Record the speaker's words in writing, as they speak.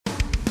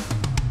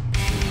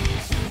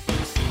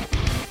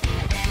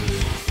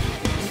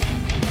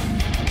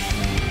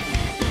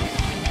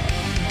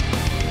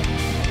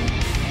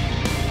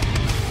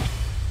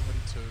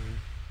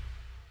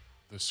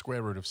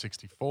square root of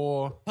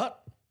 64.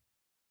 What?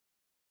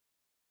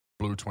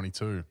 Blue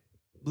 22.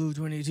 Blue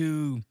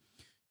 22.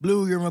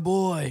 Blue, you're my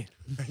boy.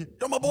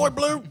 You're my boy,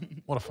 Blue.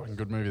 What a fucking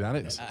good movie that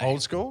is. Yeah.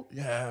 Old school?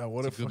 Yeah,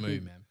 what It's a a good fucking...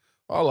 movie, man.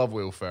 I love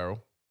Will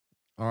Ferrell.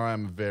 I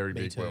am a very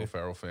Me big too. Will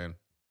Ferrell fan.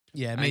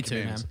 Yeah, me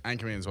too, man.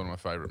 Anchorman's one of my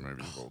favourite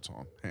movies of all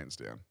time, hands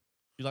down.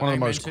 You like One of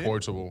the Anchorman most too?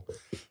 quotable.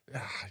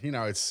 You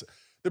know, it's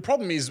the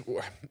problem is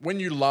when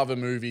you love a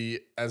movie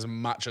as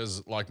much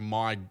as like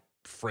my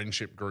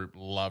friendship group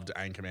loved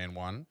Anchorman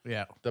 1,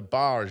 Yeah. the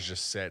bar is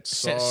just set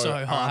so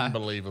high.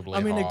 unbelievably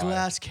I'm in high. a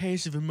glass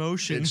case of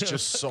emotion. It's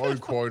just so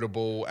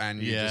quotable,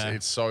 and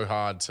it's so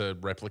hard to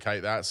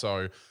replicate that.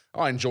 So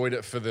I enjoyed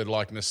it for the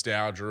like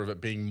nostalgia of it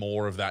being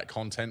more of that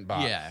content,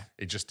 but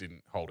it just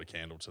didn't hold a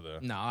candle to the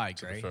No, I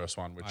to agree. the first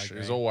one, which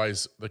agree. is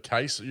always the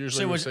case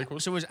usually with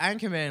sequels. So was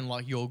Anchorman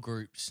like your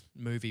group's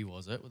movie,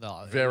 was it?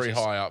 Very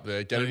high up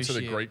there. Get No Into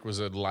the shit. Greek was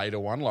a later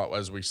one, like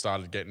as we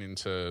started getting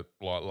into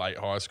like late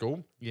high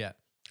school. Yeah.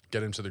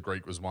 Get Into the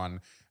Greek was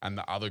one, and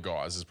The Other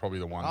Guys is probably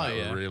the one Oh, that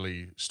yeah.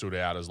 really stood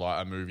out as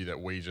like a movie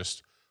that we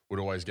just would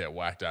always get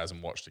whacked as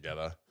and watch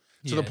together.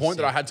 To Yeah, the point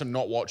that sick. I had to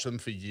not watch them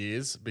for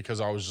years because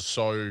I was just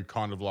so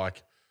kind of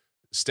like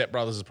Step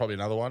Brothers is probably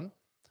another one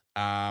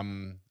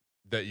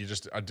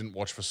that I didn't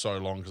watch for so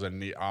long because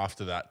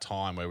after that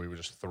time where we were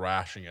just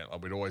thrashing it,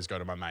 like we'd always go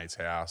to my mate's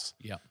house,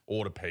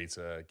 order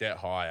pizza, get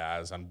high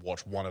as, and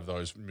watch one of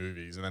those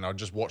movies, and then I'd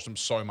just watch them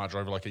so much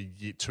over like a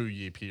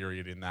 2-year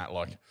period in that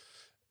like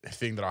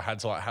thing that I had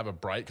to like have a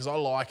break because I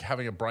like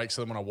having a break.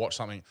 So then when I watch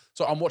something,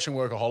 so I'm watching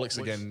Workaholics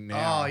again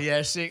now. Oh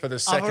yeah, sick. For the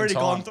second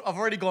time. I've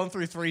already gone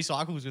through 3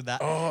 cycles with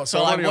that. Oh, so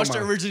I'm I already watched on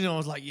it my- originally and I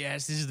was like,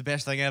 yes, this is the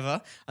best thing ever.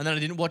 And then I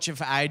didn't watch it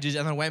for ages,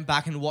 and then I went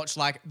back and watched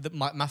like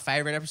my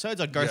favorite episodes.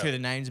 I'd go Yeah. through the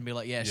names and be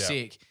like, yeah.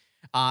 sick.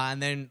 And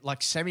then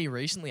like semi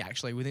recently,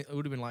 actually, it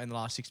would have been like in the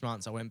last 6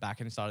 months, I went back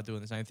and started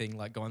doing the same thing,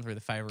 like going through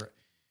the favorite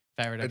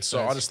episodes.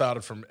 So I just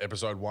started from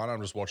episode 1.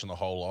 I'm just watching the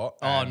whole lot.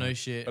 Oh, And- no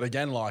shit. But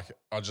again, like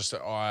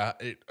I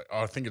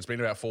think it's been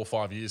about 4 or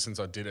 5 years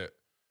since I did it.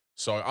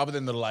 So other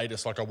than the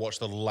latest, like I watched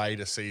the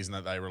latest season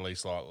that they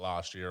released like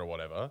last year or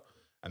whatever,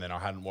 and then I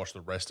hadn't watched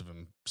the rest of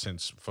them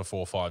for 4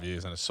 or 5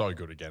 years, and it's so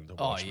good again to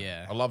watch. them.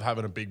 yeah. I love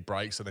having a big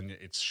break, so then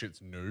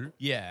shit's new.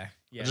 Yeah.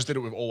 I just did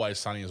it with Always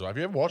Sunny as well. Have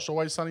you ever watched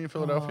Always Sunny in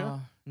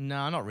Philadelphia?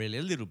 No, not really.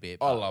 A little bit.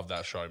 I but- love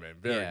that show, man.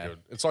 Very Yeah. good.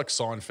 It's like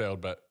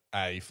Seinfeld, but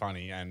A,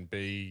 funny, and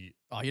B,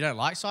 Oh, you don't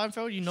like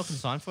Seinfeld? You knocking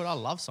Seinfeld? I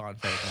love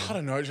Seinfeld. I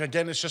Man. don't know.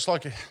 Again, it's just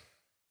like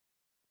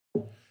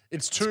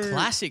it's too It's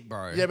classic,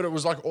 bro. Yeah, but it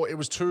was like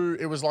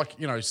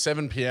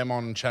 7 p.m.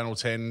 on Channel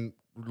 10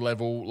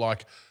 level,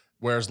 like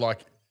whereas like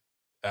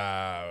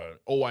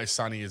Always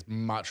Sunny is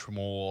much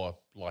more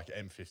like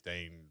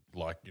M15,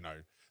 like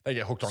they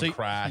get hooked on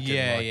crack.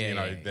 yeah, and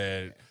like, yeah.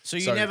 they're So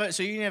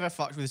you never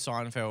fucked with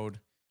Seinfeld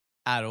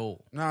at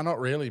all. no, not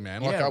really,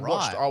 man. Like Yeah,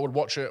 I would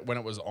watch it when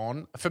it was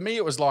on. For me,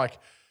 it was like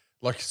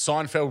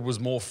Seinfeld was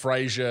more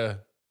Frasier,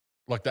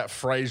 like that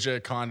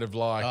Frasier kind of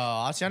like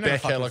Oh, see, I never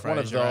fucked Becker, with like one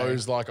of Frasier, eh?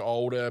 those like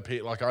older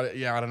people. Like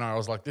I don't know. I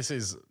was like, this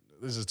is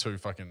too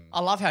fucking.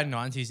 I love how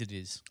 90s it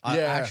is. I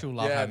Yeah, actually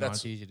love yeah, how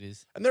that's- 90s it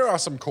is. And there are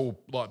some cool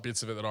like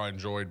bits of it that I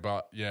enjoyed,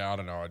 but yeah, I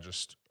don't know.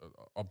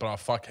 But I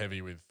fuck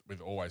heavy with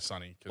Always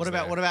Sunny. What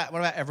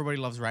about Everybody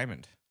Loves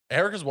Raymond?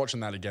 Erica's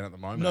watching that again at the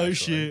moment.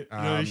 actually.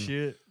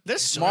 shit.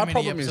 There's so My many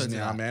problem is episodes of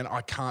now, that. man,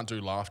 I can't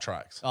do laugh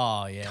tracks.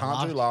 Oh yeah,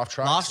 Can't do laugh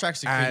tracks. Laugh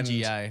tracks are and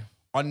cringy, eh?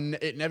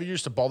 It never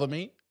used to bother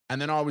me. And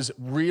then I was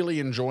really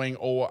enjoying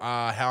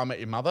How I Met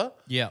Your Mother.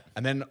 Yeah.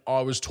 And then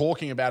I was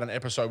talking about an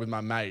episode with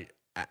my mate,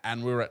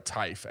 and we were at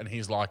TAFE, and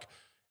he's like,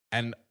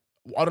 and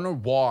I don't know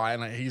why,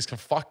 and he's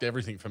fucked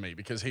everything for me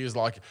because he is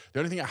like, the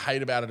only thing I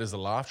hate about it is the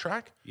laugh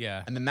track.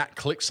 Yeah. And then that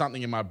clicked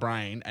something in my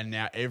brain, and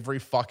now every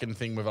fucking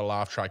thing with a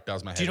laugh track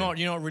does my head. Do you know in. what?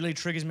 You know what really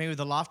triggers me with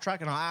the laugh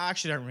track? And I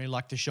actually don't really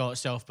like the show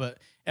itself, but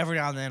every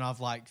now and then I've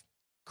like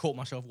caught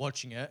myself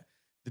watching it.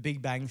 The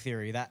Big Bang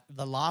Theory. That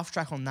the laugh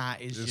track on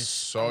that is It's just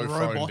so phoned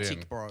in.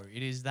 robotic, bro.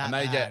 It is that. And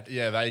they bad.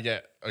 they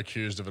get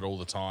accused of it all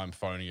the time,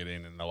 phoning it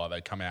in, and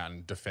they come out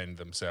and defend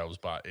themselves,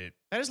 but it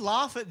They just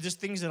laugh at just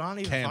things that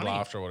aren't even canned funny.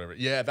 laughter or whatever.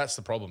 Yeah, that's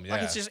the problem. Yeah,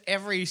 Like it's just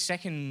every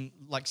second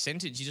like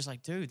sentence you're just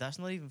like, dude, that's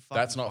not even funny.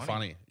 that's not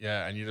funny.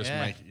 Yeah, and you just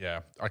Yeah.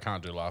 I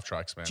can't do laugh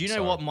tracks, man. Do you know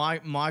so-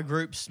 what my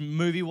group's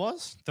movie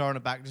was? Throwing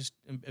it back just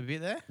a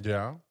bit there.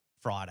 Yeah.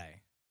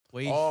 Friday.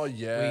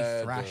 Yeah,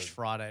 We thrashed dude.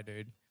 Friday,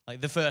 dude. Like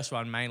the first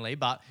one mainly,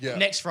 but Yeah.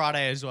 next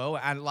Friday as well,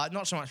 and like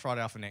not so much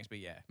Friday after next, but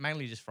yeah,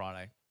 mainly just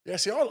Friday. Yeah,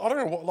 see, I don't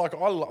know what, like,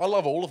 I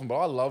love all of them, but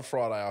I love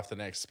Friday After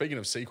Next. Speaking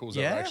of sequels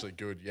that Yeah? are actually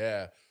good,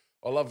 yeah.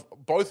 I love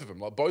both of them.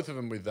 Like, both of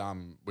them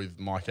with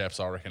Mike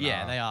Epps, I reckon.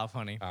 Yeah, they are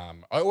funny. I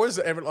always,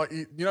 like,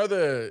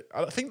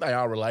 I think they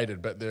are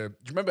related, but do you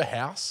remember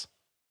House?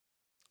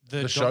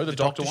 The show, the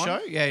Doctor one? show?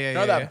 Yeah, yeah, You know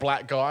yeah. that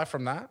black guy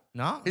from that?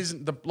 No. He's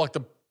the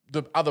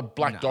other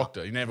black No.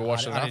 doctor. You never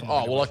watched I it enough? didn't Oh,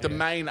 really well, like watch the it, yeah.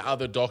 main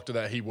other doctor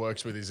that he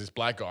works with is this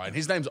black guy, and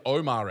his name's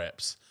Omar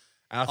Epps.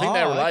 And I think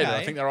they're related. I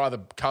okay. think they're either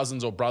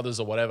cousins or brothers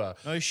or whatever.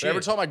 Oh, But shit.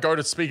 every time I go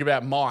to speak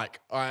about Mike,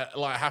 I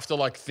like have to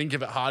like think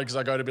of it hard because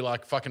I go to be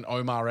like fucking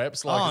Omar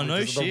Epps, like Oh, no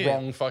because of the shit.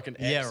 wrong fucking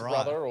Yeah, ex right.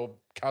 brother or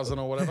cousin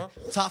or whatever.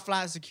 Top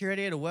flight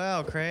security of the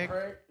world, Craig.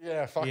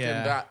 Yeah, fucking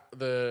Yeah. that.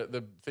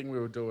 The thing we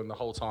were doing the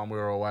whole time we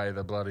were away.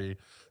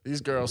 These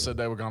girls said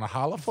they were going to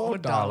holler for a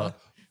dollar,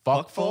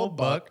 fuck for a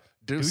buck.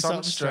 Do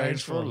something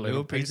strange for a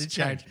little piece of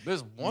change.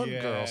 This one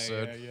Yeah, girl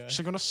said yeah, yeah.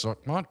 she's gonna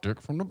suck my dick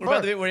from the What about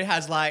back. the bit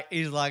where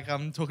he's like,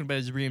 I'm talking about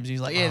his rims.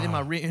 He's like, yeah, they're my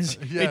rims.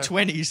 yeah. They're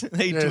 20s.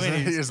 They're Yeah, so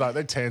 20s. he's like,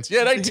 they tans.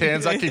 Yeah, they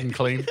tans. I keep them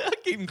clean. I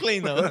keep them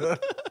clean though.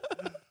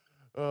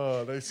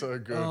 Oh, they're so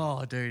good.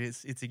 Oh, dude,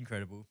 it's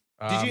incredible.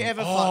 Did you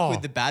ever oh. fuck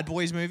with the Bad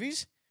Boys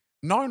movies?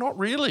 No, not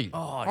really. Oh,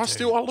 I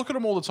dude. I look at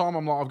them all the time.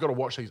 I'm like, I've got to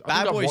watch these. I Bad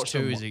think I've Boys watched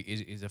 2 them.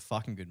 is a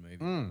fucking good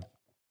movie.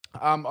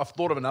 I've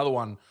thought of another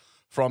one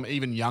from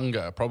even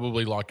younger,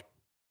 probably like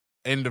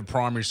end of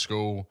primary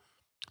school,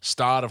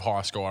 start of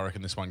high school. I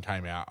reckon this one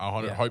came out.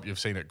 I Yeah. hope you've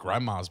seen it.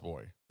 Grandma's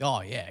Boy.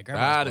 Oh yeah, That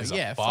Grandma's Boy. is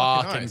yeah, a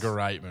fucking oath.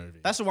 great movie.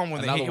 That's the one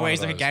where, Another where one he's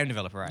of like a those. game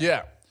developer, right?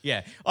 Yeah.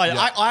 Yeah.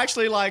 Yeah. I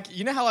actually like,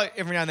 you know how like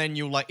every now and then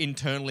you'll like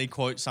internally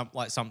quote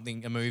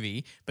something, a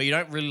movie, but you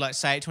don't really like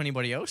say it to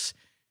anybody else?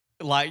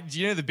 Like, do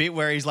you know the bit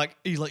where he's like,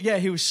 yeah,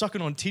 he was sucking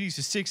on titties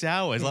for 6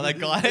 hours. Like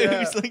that guy Yeah.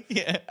 who's like,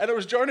 yeah. And it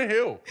was Jonah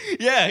Hill.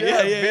 Yeah.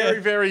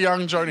 Very, very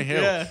young Jonah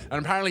Hill. Yeah.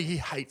 And apparently he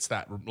hates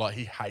that. Like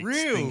he hates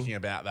Real? thinking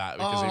about that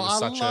because Oh, he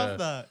was I such love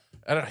that.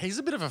 And he's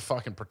a bit of a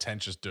fucking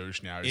pretentious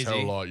douche now. He's Is hell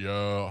he? like,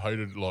 yeah, I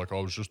hated like I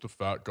was just a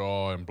fat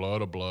guy and blah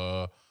blah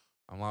blah.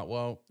 I'm like,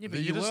 well, Yeah, but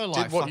you you just were did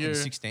like what fucking you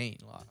 16.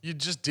 Like. you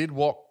just did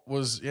what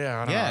was I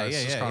don't Yeah, know. It's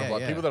yeah, just yeah, kind of yeah,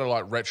 like yeah. people that are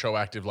like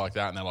retroactive like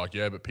that, and they're like,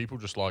 yeah, but people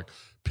just like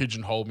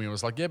pigeonholed me. And it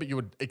was like, yeah, but you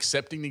were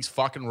accepting these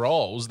fucking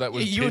roles that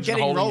was You were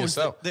getting pigeonholing roles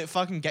yourself. that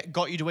fucking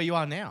got you to where you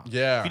are now.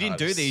 Yeah, If you didn't I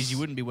do just- these, you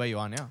wouldn't be where you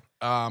are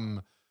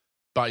now.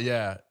 But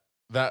yeah,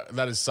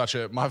 that is such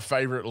my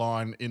favorite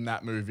line in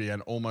that movie,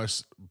 and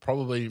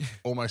probably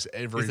almost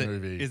every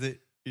movie.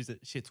 Is it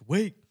shit's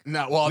weak?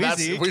 No, well,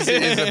 Wizzy.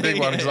 Wizzy is a big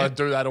one because Yeah. I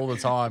do that all the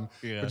time.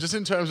 Yeah. But just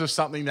in terms of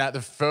something that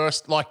the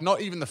first, like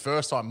not even the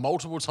first time,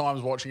 multiple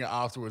times watching it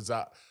afterwards,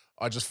 that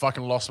I just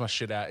fucking lost my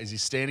shit out. Is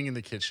he's standing in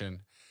the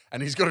kitchen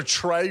and he's got a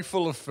tray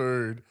full of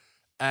food.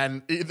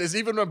 And there's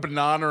even a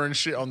banana and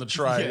shit on the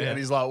tray, Yeah. and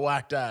he's like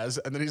whacked as,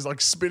 and then he's like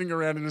spinning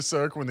around in a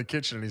circle in the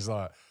kitchen, and he's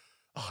like,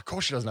 "Oh, of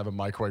course she doesn't have a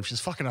microwave. She's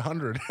fucking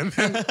 100." And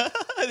then,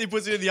 And he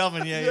puts it in the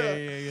oven.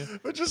 Yeah.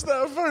 but just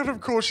that, fucking,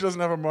 of course she doesn't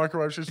have a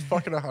microwave. She's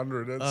fucking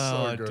 100. It's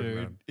Oh, so good, dude,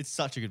 man. it's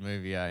such a good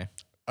movie, eh?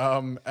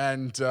 And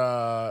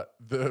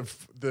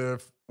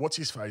the what's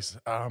his face?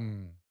 I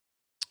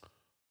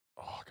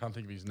can't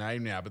think of his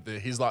name now, but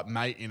his like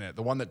mate in it,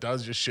 the one that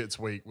does just shit's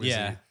weak, was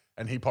Yeah. he?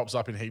 And he pops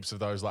up in heaps of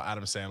those like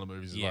Adam Sandler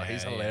movies as well.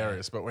 He's Yeah, yeah.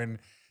 hilarious. But when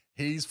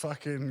he's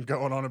fucking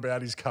going on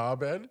about his car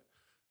bed,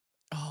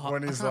 Oh,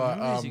 when I he's can't like,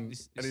 remember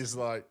and he's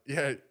like,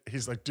 yeah,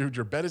 he's like, dude,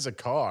 your bed is a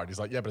car. And he's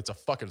like, yeah, but it's a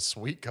fucking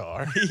sweet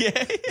car.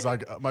 yeah, He's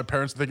like, my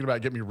parents are thinking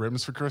about getting me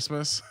rims for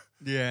Christmas.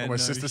 yeah. My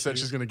sister said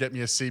she's going to get me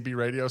a CB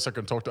radio so I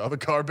can talk to other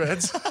car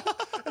beds.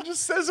 And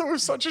just says it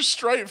with such a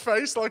straight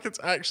face, like it's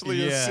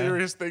actually a Yeah.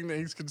 serious thing that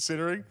he's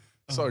considering.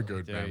 So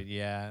good, dude. man.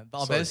 Yeah,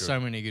 So there's good. so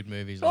many good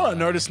movies. Oh, like I that.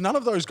 noticed none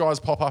of those guys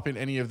pop up in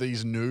any of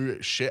these new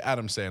shit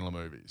Adam Sandler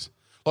movies.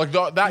 Like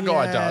that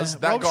guy does.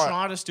 That Rob guy.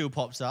 Schneider still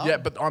pops up. Yeah,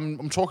 but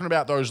I'm talking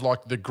about those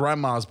like the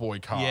Grandma's Boy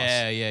cast.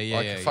 Yeah,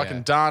 Like yeah, fucking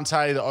yeah.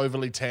 Dante, the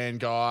overly tan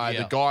guy, the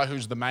Yeah. guy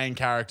who's the main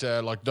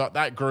character, like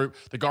that group,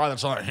 the guy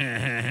that's like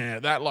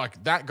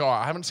that guy.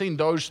 I haven't seen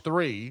those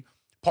three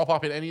pop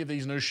up in any of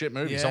these new shit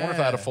movies. I wonder if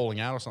they had a Yeah. falling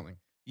out or something.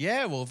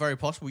 Yeah, well, very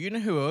possible. You know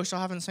who else I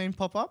haven't seen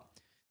pop up?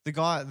 The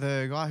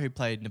guy who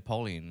played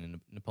Napoleon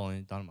in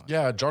Napoleon Dynamite.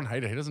 Yeah, John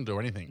Hader, he doesn't do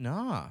anything.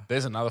 Nah.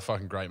 There's another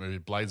fucking great movie,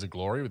 Blades of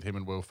Glory, with him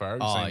and Will Ferrell.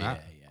 You Oh, seen yeah,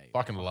 that? yeah.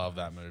 Fucking love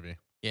that movie.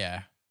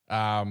 Yeah.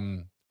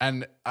 And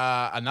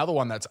another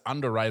one that's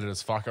underrated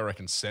as fuck, I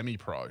reckon,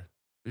 Semi-Pro.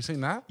 You seen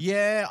that?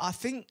 Yeah, I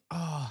think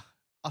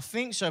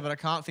so, but I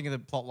can't think of the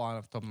plot line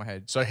off the top of my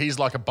head. So he's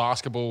like a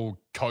basketball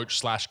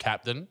coach /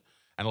 captain,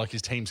 and like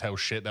his team's hell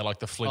shit. They're like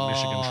the Flint,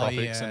 Michigan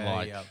Tropics, and yeah,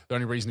 like yeah. the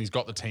only reason he's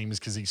got the team is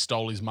because he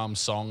stole his mum's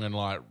song and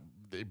like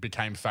it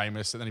became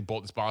famous. And then he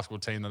bought this basketball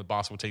team, and the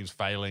basketball team's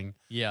failing.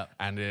 Yeah.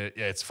 And yeah,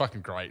 it's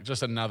fucking great.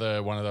 Just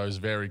another one of those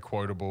very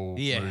quotable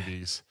Yeah.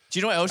 movies. Do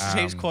you know what else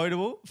seems Um,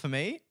 quotable for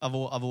me? I've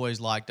always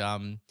liked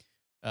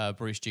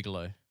Bruce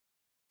Gigolo.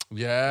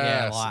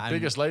 Yeah, like, and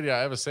biggest lady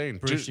I ever seen.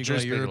 Bruce Ju- Gigolo,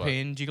 Juice Bigelow.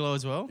 European Gigolo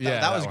as well. Yeah,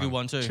 that was a good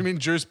one too. Do you mean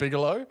Juice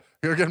Bigelow?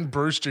 You're getting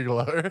Bruce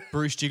Gigolo.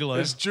 Bruce Gigolo.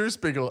 It's Juice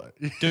Bigelow.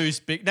 Deuce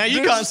Big. No, you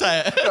Deuce- can't say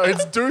it. No,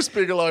 it's Deuce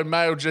Bigelow,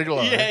 male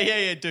gigolo.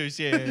 yeah, Deuce.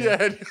 Yeah.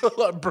 Yeah, and you're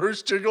like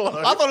Bruce Gigolo.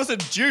 I thought it said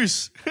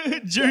Juice.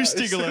 Juice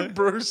It's Gigolo.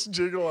 Bruce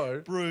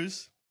Gigolo.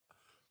 Bruce.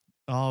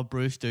 Oh,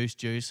 Bruce Deuce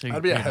Juice.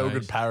 That'd be a hell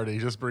good parody.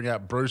 Just bring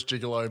out Bruce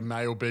Gigolo,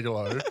 male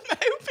Bigelow.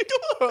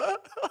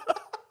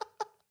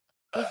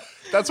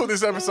 That's what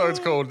this episode's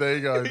called. There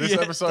you go. This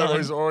Yeah, episode done.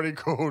 is already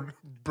called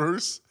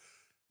Bruce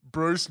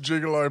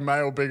Gigolo,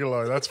 male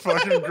Bigelow. That's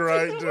fucking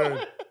great,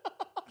 dude.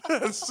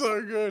 That's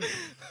so good.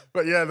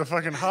 But yeah, the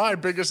fucking hi,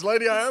 biggest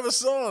lady I ever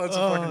saw. That's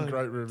a fucking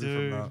great movie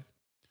dude. from that.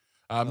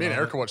 Me and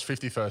Erica watched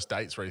 50 First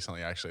Dates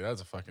recently, actually.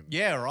 That's a fucking...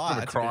 Yeah, right. I remember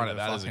That's crying bit at of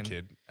that as a fucking-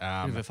 kid. Bit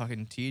of a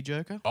fucking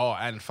tearjerker. Oh,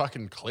 and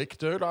fucking Click,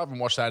 dude. I haven't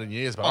watched that in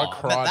years, but I Oh,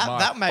 cried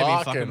that made me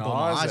fucking fucking pull my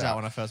eyes out out.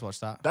 when I first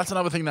watched that. That's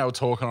another thing they were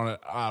talking on it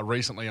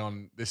recently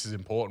on This Is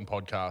Important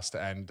podcast,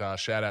 and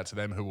shout out to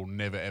them who will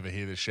never ever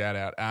hear this shout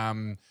out.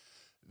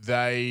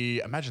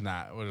 They imagine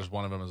that where just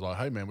one of them is like,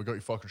 "Hey man, we got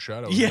your fucking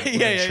shadow. Yeah, We've been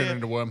yeah, shooting yeah.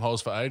 into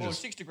wormholes for ages." Well,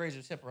 6 degrees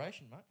of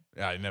separation, mate.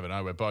 Yeah, you never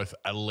know. We're both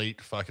elite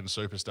fucking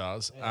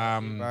superstars.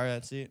 Bro,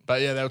 that's it.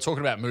 But yeah, they were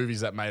talking about movies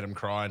that made them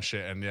cry and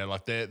shit. And yeah,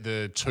 like they're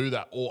the two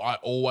that I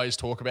always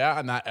talk about,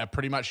 and that are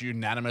pretty much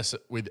unanimous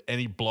with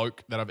any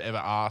bloke that I've ever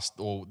asked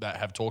or that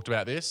have talked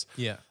about this.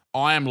 Yeah.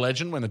 I Am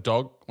Legend when he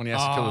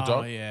has to kill the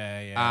dog.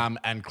 Yeah.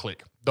 And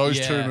Click.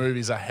 Those two Yeah.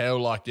 movies are hell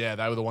like, yeah,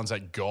 they were the ones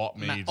that got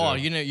me. dude. Oh,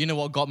 you know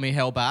what got me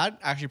hell bad?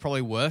 Actually,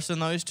 probably worse than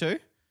those two.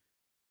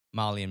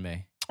 Marley and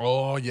Me.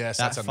 Oh, yes,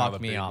 That that's another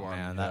fucked me big up, one.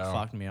 man. Yeah. That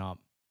fucked me up.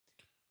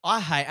 I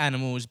hate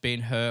animals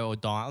being hurt or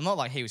dying. Not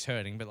like he was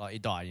hurting, but like he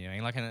died. You know, what I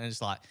mean? Like, and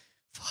it's like,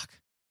 fuck.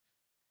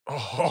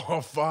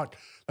 Oh, fuck.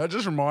 That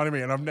just reminded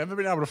me, and I've never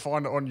been able to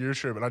find it on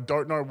YouTube, and I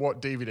don't know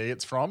what DVD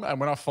it's from. And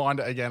when I find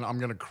it again, I'm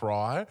going to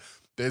cry.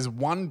 There's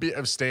one bit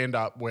of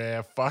stand-up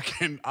where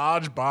fucking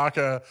Arj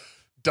Barker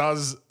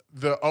does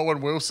the Owen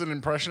Wilson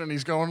impression, and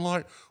he's going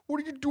like,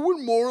 "What are you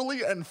doing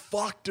morally?" And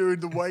fuck, dude,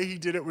 the way he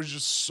did it was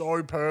just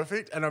so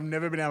perfect, and I've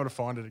never been able to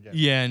find it again.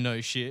 Yeah, no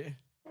shit.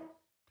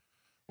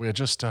 We're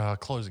just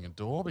closing a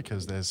door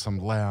because there's some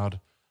loud,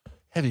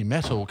 heavy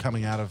metal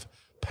coming out of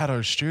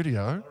Pato's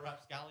studio.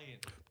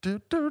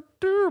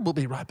 We'll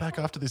be right back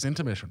after this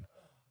intermission.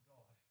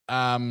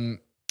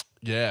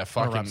 Yeah,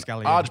 fucking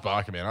rapscallion. Arj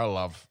Barker, man. I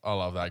love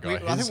that guy.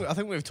 I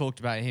think we've talked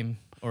about him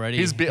already.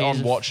 His bit on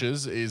He's-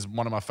 Watches is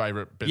one of my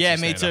favorite bits Yeah,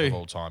 of me stand-up too. of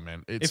all time,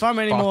 man. It's If I'm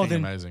any more fucking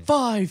than amazing.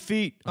 5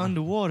 feet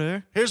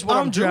underwater, Here's what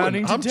I'm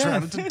drowning doing. to I'm death.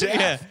 drowning to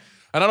death. Yeah.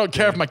 And I don't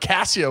care if my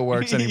Casio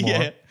works anymore.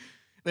 Yeah.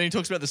 Then he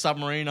talks about the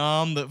submarine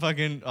arm that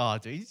fucking... Oh,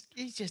 dude,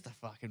 he's just a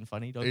fucking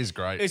funny dog. He's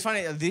great. It's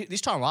funny, this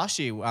time last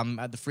year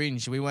at the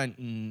Fringe, we went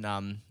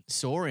and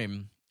saw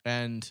him,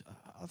 and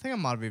I think I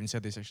might have even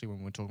said this actually when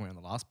we were talking about it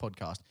on the last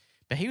podcast,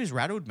 but he was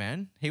rattled,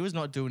 man. He was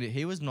not doing it.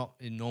 He was not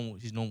in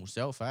his normal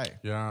self, eh?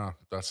 Yeah,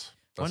 that's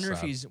Wonder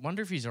sad.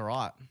 if he's all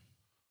right.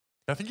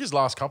 I think his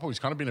last couple, he's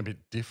kind of been a bit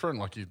different.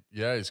 Like, he's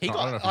kind of,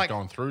 I don't know if he's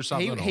going through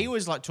something. He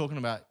was like talking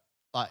about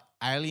like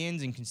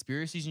aliens and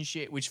conspiracies and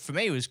shit, which for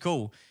me was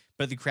cool,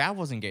 but the crowd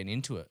wasn't getting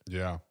into it.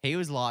 Yeah. He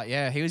was like,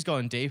 he was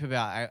going deep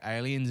about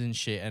aliens and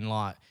shit, and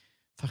like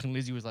fucking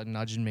Lizzie was like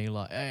nudging me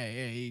like, hey,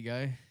 yeah, here you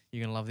go,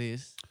 you're gonna love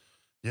this.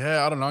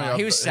 Yeah, I don't know.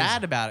 He was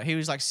sad about it. He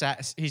was like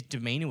sad. His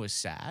demeanor was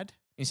sad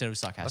instead of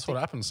sarcastic. That's what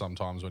happens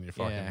sometimes when you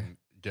fucking Yeah.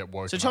 get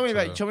woken So tell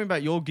up me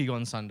about your gig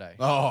on Sunday.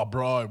 Oh,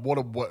 bro, what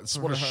a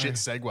shit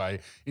segue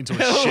into a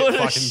What shit a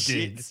fucking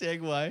shit gig.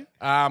 segue.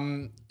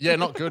 Yeah,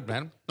 not good,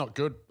 man. Not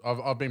good.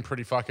 I've been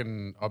pretty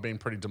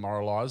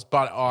demoralized.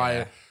 But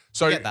I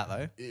Get that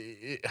though.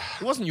 It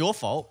wasn't your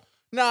fault.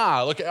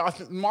 Nah, look,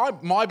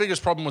 my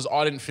biggest problem was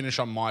I didn't finish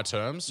on my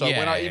terms. So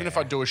even if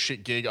I do a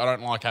shit gig, I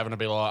don't like having to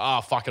be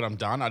like, fuck it, I'm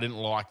done. I didn't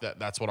like that.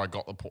 That's what I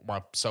got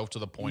myself to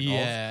the point of,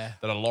 that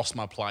I lost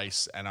my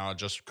place and I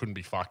just couldn't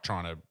be fucked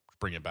trying to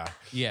bring it back.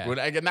 Yeah.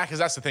 Because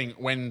that's the thing.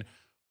 When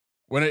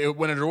it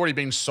had already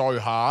been so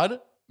hard,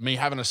 me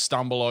having to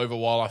stumble over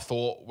while I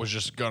thought was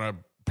just going to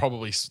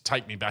probably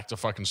take me back to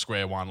fucking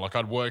square one. Like,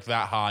 I'd worked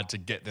that hard to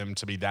get them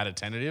to be that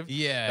attentive.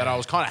 Yeah. That I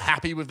was kind of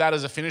happy with that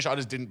as a finish. I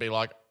just didn't be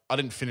like, I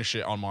didn't finish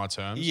it on my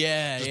terms.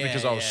 Yeah, Just yeah,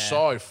 because I was yeah.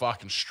 so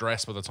fucking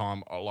stressed by the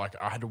time, like,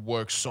 I had to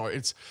work so...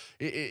 It's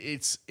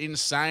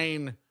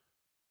insane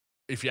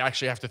if you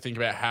actually have to think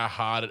about how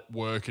hard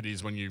work it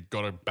is when you've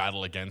got to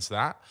battle against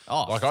that.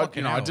 Oh, like,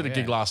 fucking I hell, did a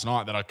gig yeah. last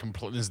night that I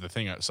completely... This is the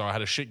thing. So I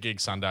had a shit gig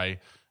Sunday.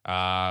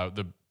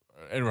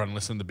 Everyone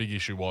listening, the big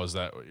issue was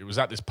that it was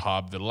at this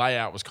pub. The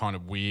layout was kind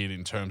of weird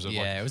in terms of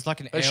Yeah, it was like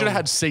an they should have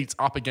had seats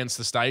up against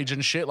the stage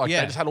and shit. Like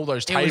Yeah. they just had all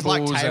those It was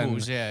tables. like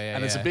tables, and, yeah,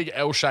 and it's a yeah. big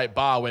L-shaped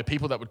bar where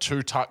people that were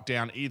too tucked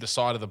down either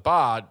side of the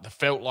bar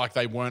felt like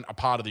they weren't a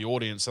part of the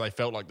audience, so they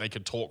felt like they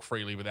could talk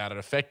freely without it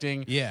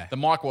affecting. Yeah. The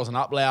mic wasn't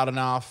up loud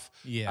enough.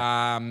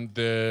 Yeah.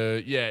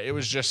 It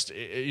was just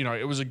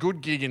it was a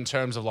good gig in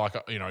terms of like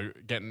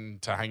getting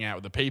to hang out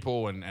with the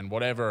people and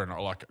whatever, and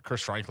like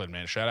Chris Franklin,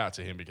 man, shout out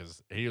to him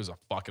because he was a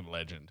fucking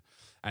legend.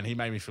 And he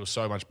made me feel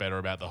so much better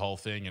about the whole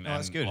thing. And,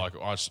 that's good. Like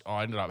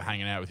I ended up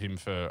hanging out with him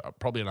for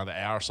probably another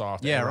hour or so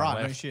after Yeah, everyone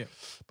right. No left shit.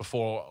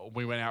 before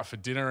we went out for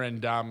dinner.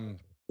 And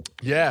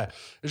it's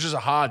just a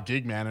hard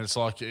gig, man. And it's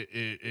like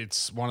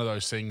it's one of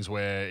those things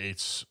where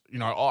it's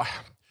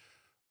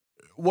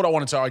what I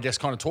wanted to, I guess,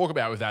 kind of talk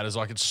about with that is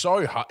like it's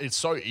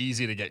so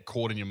easy to get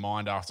caught in your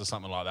mind after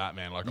something like that,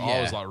 man. Like I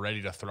Yeah. was like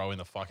ready to throw in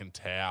the fucking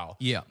towel,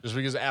 Yeah. just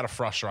because out of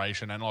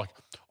frustration. And like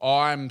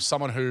I'm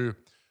someone who.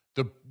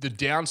 The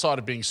downside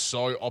of being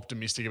so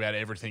optimistic about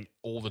everything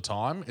all the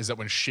time is that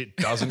when shit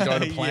doesn't go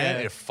to plan,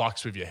 Yeah. it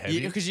fucks with your head.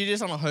 Because you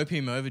just on a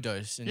hopium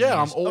overdose. And Yeah, you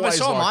I'm just- always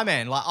so am like- I,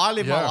 man. Like I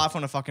live my Yeah. life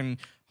on a fucking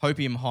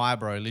hopium high,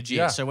 bro. Legit.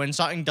 Yeah. So when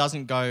something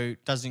doesn't go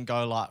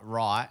like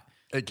right,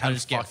 It I can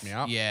just fuck me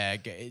up. Yeah,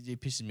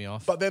 it pisses me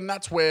off. But then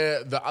that's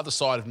where the other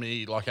side of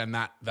me, like, and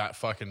that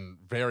fucking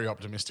very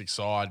optimistic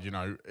side,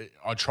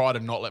 I try to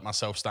not let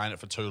myself stay in it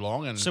for too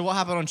long. And So what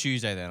happened on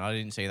Tuesday then? I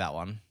didn't see that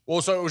one.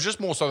 also, it was just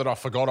more so that I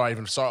forgot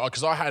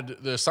because I had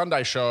the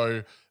Sunday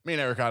show. Me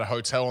and Eric had a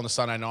hotel on the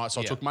Sunday night, so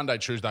I Yeah. took Monday,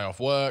 Tuesday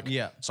off work.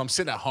 Yeah. So I'm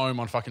sitting at home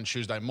on fucking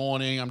Tuesday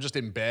morning. I'm just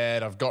in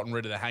bed. I've gotten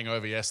rid of the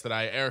hangover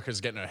yesterday. Erica's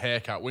getting her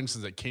haircut.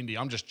 Winston's at kindy.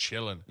 I'm just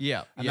chilling.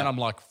 Yeah. And then I'm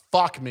like,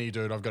 fuck me,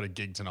 dude. I've got a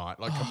gig tonight.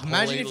 Like,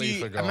 completely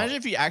forgot. Imagine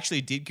if you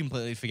actually did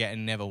completely forget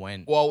and never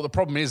went. Well, the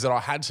problem is that I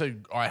had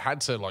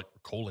to like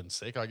call in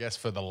sick, I guess,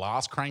 for the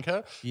last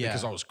cranker Yeah.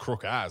 because I was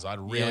crook as. I had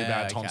really Yeah,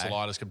 bad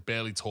tonsillitis, could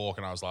barely talk,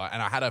 and I was like,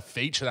 and I had a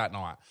feature that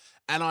night.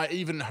 And I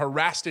even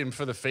harassed him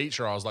for the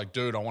feature. I was like,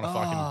 dude, I want to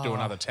fucking do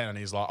another 10. And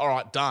he's like, all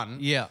right, done.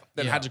 Yeah,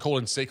 Then yeah. had to call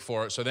in sick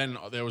for it. So then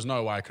there was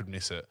no way I could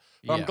miss it.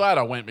 But Yeah. I'm glad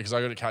I went because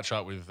I got to catch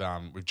up with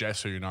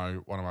Jess, who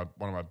one of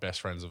my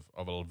best friends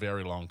of a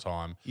very long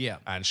time. Yeah.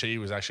 And she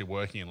was actually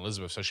working in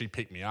Elizabeth. So she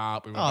picked me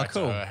up. We went Oh, back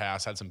cool. to her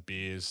house, had some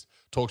beers,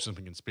 talked some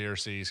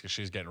conspiracies because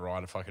she's getting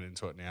right fucking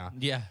into it now.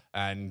 Yeah.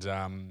 And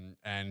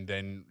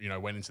then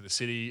went into the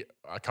city.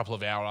 A couple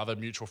of our other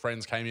mutual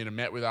friends came in and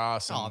met with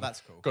us. Oh, and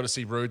that's cool. Got to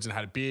see Rudes and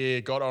had a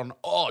beer. Got on.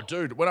 Oh,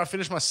 dude, when I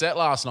finished my set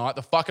last night,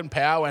 the fucking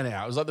power went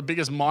out. It was like the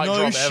biggest mic No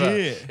drop ever.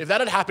 shit. If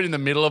that had happened in the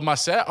middle of my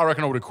set, I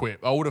reckon I would have quit.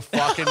 I would have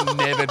fucking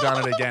never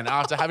done it again.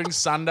 After having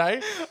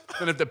Sunday,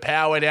 then if the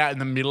power went out in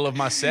the middle of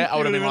my set, I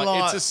would have been You were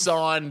like, like- it's a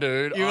sign,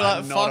 dude. You were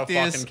I'm like, not fuck a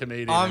this. fucking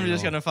comedian I'm anymore.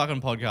 just gonna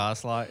fucking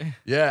podcast. Like,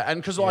 Yeah,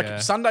 and because Yeah.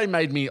 Sunday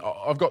made me,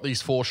 I've got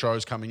these 4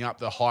 shows coming up,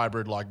 the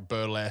hybrid like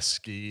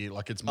burlesque,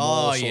 like it's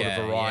more sort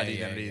of variety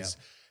than it is.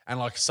 And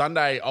like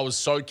Sunday, I was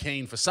so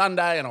keen for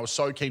Sunday and I was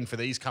so keen for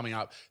these coming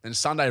up. Then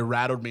Sunday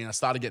rattled me and I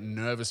started getting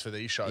nervous for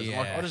these shows. I'm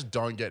like, Yeah. I just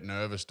don't get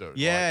nervous, dude.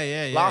 yeah, Like,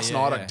 yeah, yeah. Last yeah,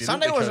 night yeah. I didn't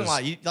Sunday wasn't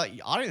because- like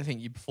I don't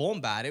think you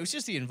performed bad. It was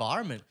just the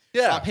environment.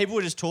 Yeah. Like, people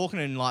were just talking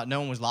and like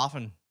no one was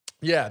laughing.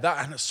 Yeah,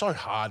 and it's so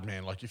hard,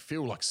 man. Like you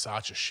feel like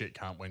such a shit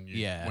cunt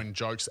when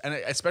jokes, and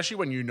especially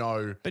when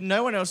But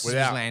no one else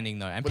Without- was landing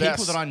though, and without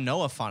people that I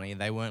know are funny,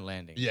 they weren't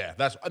landing. Yeah,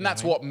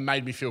 that's what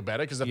made me feel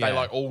better because if they Yeah.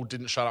 like all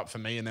didn't shut up for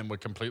me and then were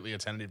completely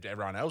attentive to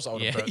everyone else, I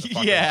would have Yeah. burnt the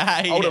fucking, Yeah,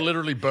 I would have yeah.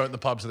 literally burnt the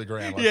pub to the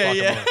ground. Like, Yeah,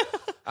 fuck 'em yeah.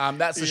 all.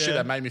 That's the shit Yeah.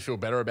 that made me feel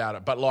better about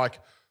it. But like,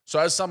 so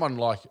as someone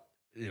like,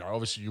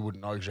 obviously you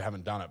wouldn't know because you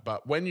haven't done it,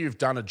 but when you've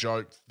done a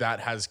joke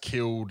that has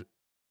killed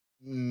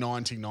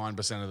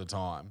 99% of the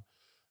time,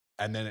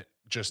 and then it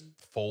just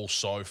falls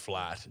so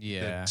flat.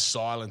 Yeah. The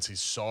silence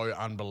is so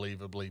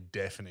unbelievably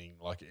deafening.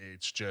 Like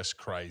it's just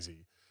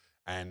crazy.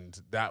 And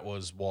that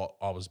was what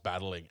I was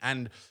battling.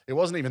 And it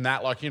wasn't even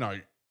that, like,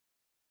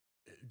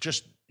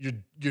 just you're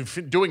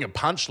doing a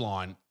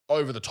punchline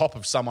over the top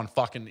of someone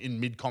fucking in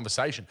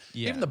mid-conversation.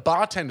 Yeah. Even the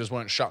bartenders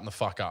weren't shutting the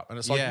fuck up. And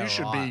it's like, Yeah, you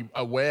should right. be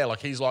aware. Like,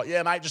 he's like,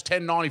 yeah, mate, just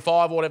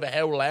 10.95 or whatever,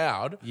 hell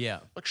loud. Yeah.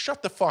 Like,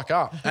 shut the fuck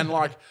up. And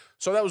like,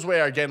 so that was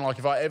where, again, like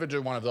if I ever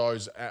do one of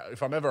those,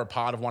 if I'm ever a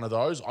part of one of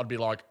those, I'd be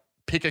like,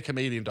 pick a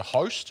comedian to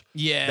host.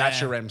 Yeah.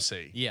 That's your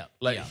MC. Yeah,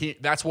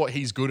 That's what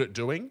he's good at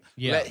doing.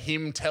 Yeah. Let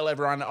him tell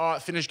everyone, all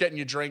right, finish getting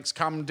your drinks,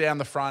 come down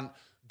the front,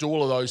 do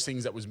all of those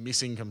things that was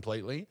missing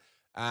completely.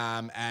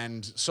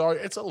 And so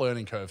it's a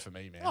learning curve for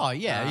me, man. Oh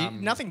yeah,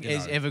 nothing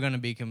is know. ever going to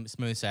be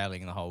smooth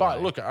sailing in the whole But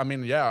way. look, I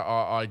mean, yeah,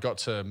 I got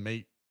to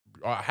meet.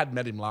 I had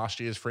met him last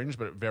year's Fringe,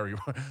 but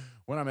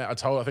when I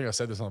think I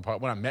said this on the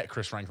pod. When I met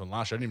Chris Franklin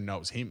last year, I didn't even know it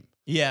was him.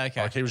 Yeah,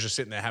 okay. Like he was just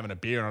sitting there having a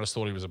beer, and I just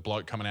thought he was a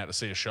bloke coming out to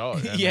see a show.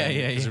 And Yeah, then-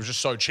 yeah, Because yeah. he was just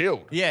so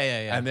chilled.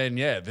 Yeah. And then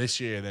this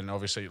year, then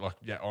obviously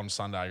on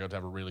Sunday, I got to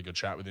have a really good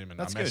chat with him, and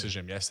That's I good. messaged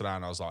him yesterday,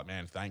 and I was like,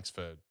 man, thanks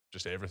for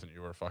just everything.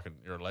 You're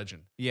a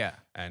legend. Yeah.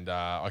 And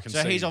I can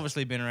So see he's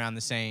obviously been around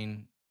the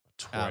scene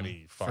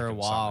 20 for a fucking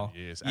while.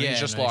 something years, and Yeah, he's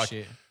just no like.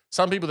 shit.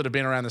 Some people that have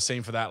been around the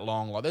scene for that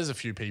long, like there's a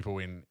few people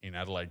in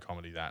Adelaide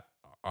comedy that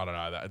I don't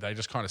know, that they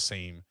just kind of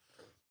seem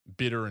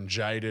bitter and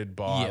jaded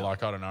by Yeah.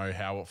 like I don't know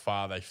how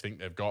far they think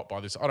they've got by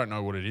this. I don't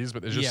know what it is,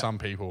 but there's just Yeah. some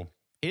people.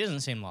 He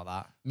doesn't seem like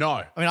that. No,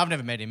 I mean, I've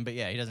never met him, but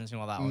yeah, he doesn't seem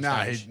like that. On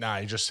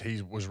stage.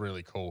 he was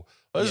really cool.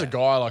 There's a Yeah.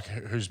 guy like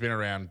who's been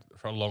around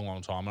for a long,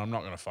 long time, and I'm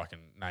not going to fucking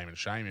name and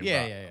shame him.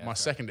 Yeah, but yeah, my fair.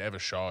 second ever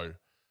show,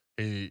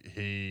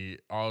 I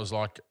was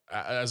like,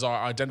 as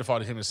I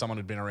identified him as someone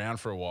who'd been around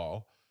for a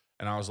while,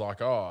 and I was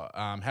like, oh,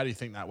 how do you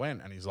think that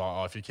went? And he's like,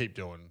 oh, if you keep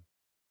doing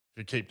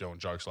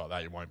jokes like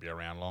that, you won't be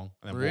around long.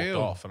 And then Real?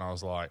 walked off, and I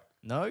was like,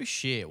 No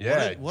shit.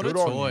 yeah, what good a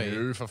on toy.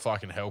 you for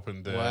fucking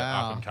helping the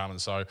Wow. up and coming.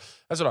 So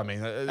that's what I mean.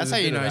 That's There's how a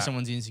you bit of know that.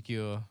 someone's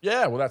insecure.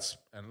 Yeah, well,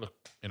 and look,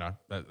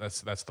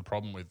 that's the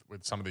problem with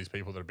some of these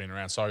people that have been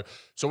around. So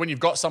when you've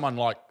got someone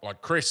like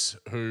Chris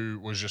who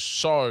was just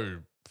so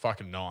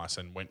fucking nice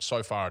and went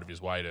so far out of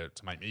his way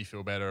to make me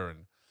feel better,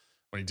 and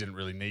when he didn't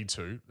really need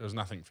to, there was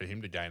nothing for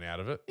him to gain out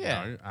of it.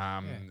 Yeah. You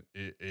know?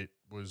 It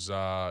was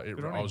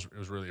it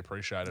was really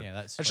appreciated. Yeah,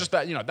 that's it's just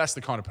that that's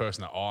the kind of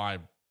person that I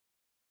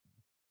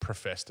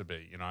profess to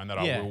be, and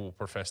that Yeah. I will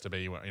profess to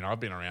be. I've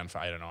been around for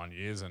 8 or 9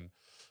 years, and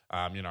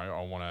I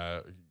want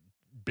to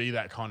be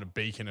that kind of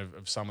beacon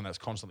of someone that's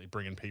constantly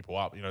bringing people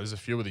up. You know, there's a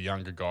few of the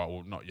younger guys,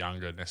 well, not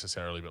younger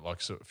necessarily, but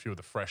like a few of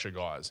the fresher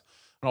guys.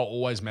 And I'll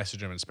always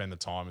message them and spend the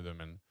time with them.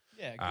 And,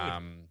 Yeah,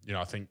 good. you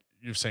know, I think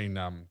you've seen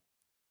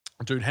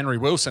dude Henry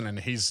Wilson, and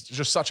he's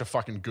just such a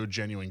fucking good,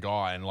 genuine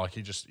guy. And like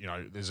he just, you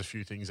know, there's a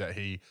few things that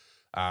he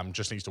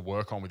just needs to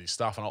work on with his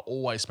stuff. And I'll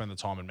always spend the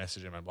time and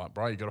message him and be like,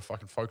 bro, you got to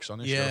fucking focus on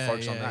this. You got to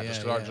focus on that.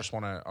 Just 'cause I just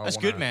want to. That's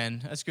good,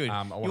 man. That's good. You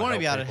want to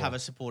be able to people. have a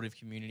supportive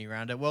community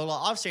around it. Well,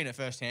 like, I've seen it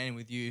firsthand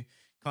with you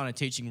kind of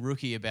teaching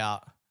Rookie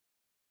about,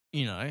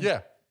 you know,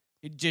 Yeah.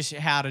 just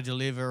how to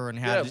deliver and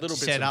how Yeah, to little bits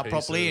set and up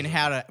properly and pieces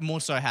how to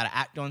more so how to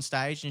act on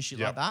stage and shit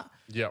Yep. like that.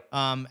 Yep.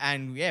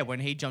 And yeah,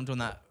 when he jumped on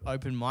that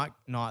open mic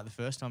night the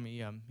first time,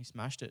 he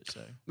smashed it.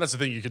 So That's the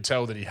thing. You could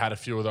tell that he had a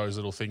few of those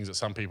little things that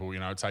some people, you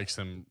know, it takes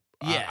them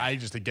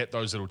ages to get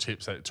those little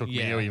tips that it took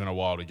me even a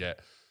while to get.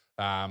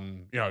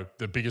 You know,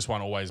 the biggest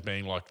one always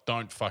being like,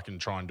 don't fucking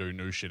try and do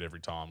new shit every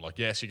time. Like,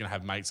 yes, you're going to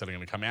have mates that are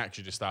going to come out because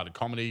you just started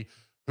comedy.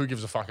 Who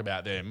gives a fuck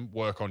about them?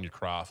 Work on your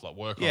craft. Like,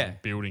 work on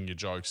building your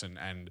jokes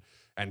and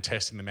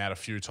testing them out a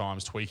few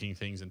times, tweaking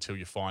things until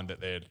you find that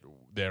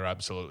they're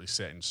absolutely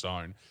set in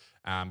stone.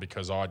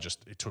 Because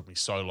it took me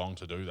so long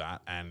to do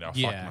that, and I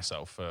fucked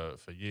myself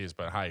for years.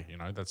 But hey, you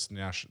know, that's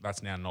now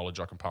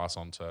knowledge I can pass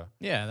on to.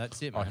 yeah, that's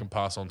it, man. I can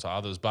pass on to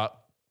others. But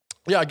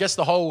yeah, I guess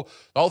the whole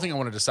thing I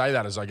wanted to say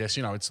that is, I guess,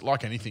 you know, it's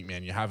like anything,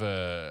 man. You have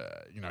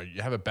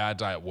a bad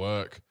day at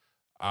work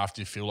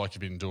after you feel like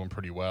you've been doing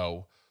pretty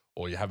well,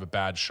 or you have a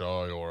bad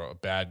show or a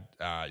bad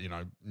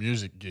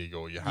music gig,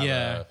 or you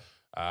have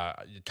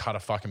you cut a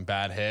fucking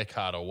bad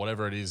haircut or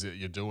whatever it is that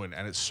you're doing,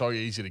 and it's so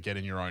easy to get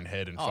in your own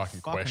head and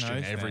fucking question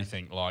oath,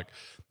 everything. Man. Like,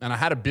 and I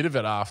had a bit of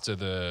it after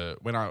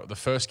the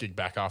first gig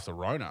back after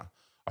Rona.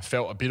 I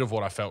felt a bit of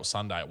what I felt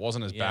Sunday. It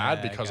wasn't as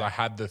bad because I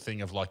had the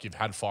thing of like, you've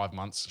had 5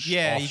 months.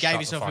 Yeah, off, you gave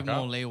yourself a bit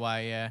more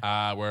leeway.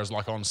 Yeah. Whereas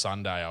like on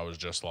Sunday, I was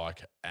just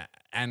like,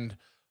 and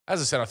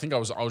as I said, I think I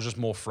was just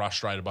more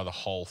frustrated by the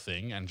whole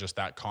thing and just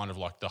that kind of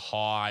like the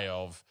high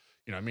of,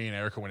 you know, me and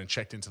Erica went and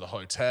checked into the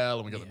hotel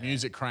and we got the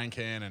music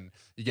cranking and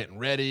you're getting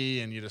ready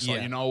and you're just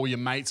like, you know, all your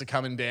mates are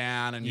coming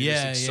down and you're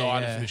just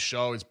excited for this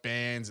show. It's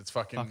bands. It's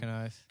fucking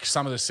oath.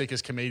 Some of the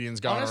sickest comedians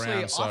going Honestly,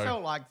 around. So I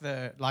felt like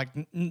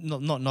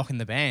not knocking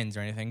the bands or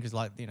anything, because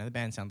like, you know, the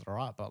band sounded all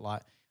right, but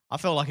like I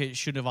felt like it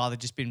should have either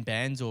just been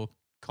bands or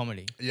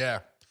comedy. yeah.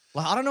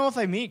 Like, I don't know if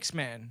they mix,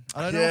 man.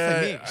 I don't know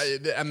if they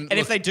mix. And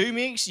if they do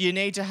mix, you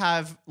need to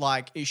have,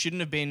 like, it shouldn't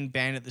have been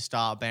band at the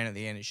start, band at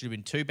the end. It should have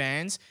been 2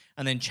 bands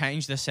and then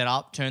change the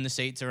setup, turn the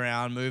seats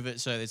around, move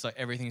it so it's like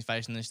everything's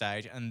facing the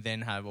stage, and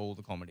then have all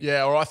the comedy.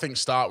 Yeah, or I think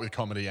start with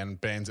comedy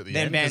and bands at the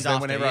end. Bands then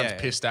after, when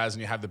everyone's pissed as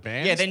and you have the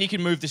bands. Yeah, then you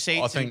can move the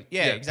seats. I think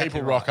exactly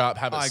people right. rock up,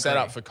 have it set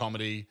agree. up for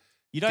comedy.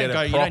 You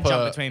don't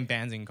jump between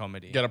bands and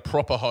comedy. Get a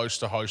proper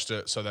host to host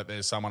it so that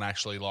there's someone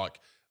actually like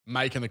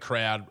making the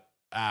crowd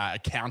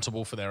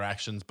accountable for their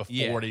actions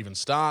before it even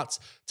starts,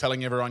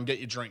 telling everyone, get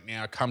your drink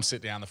now, come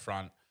sit down the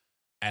front,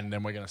 and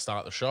then we're going to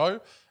start the show.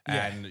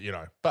 And, you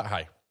know, but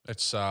hey,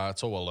 it's all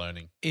a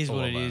learning. Is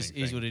what it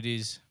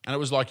is. And it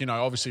was like, you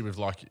know, obviously with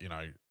like, you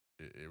know,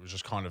 it was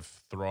just kind of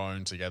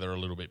thrown together a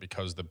little bit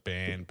because the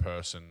band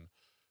person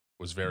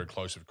was very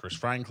close with Chris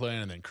Franklin,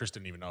 and then Chris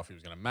didn't even know if he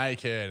was going to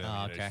make it,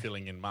 and you know,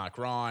 filling in Mark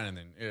Ryan, and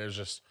then it was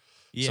just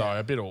so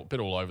a bit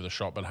all over the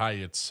shop. But hey,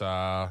 it's you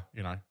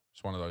know,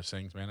 it's one of those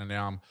things, man. And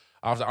now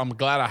I'm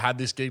glad I had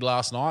this gig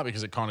last night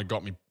because it kind of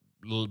got me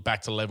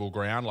back to level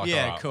ground. Like,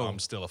 all right, cool. I'm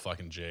still a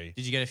fucking G.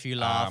 Did you get a few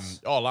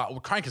laughs?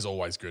 Crank is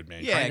always good,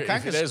 man. Yeah,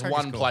 Crank, if there's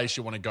one cool. place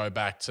you want to go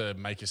back to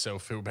make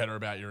yourself feel better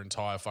about your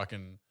entire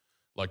fucking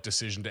like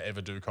decision to ever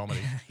do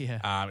comedy,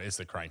 it's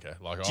the Cranker.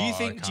 Like, do you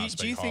think? I can't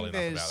speak highly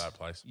enough about that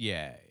place.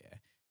 Yeah.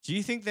 Do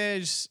you think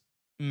there's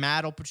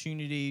mad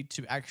opportunity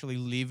to actually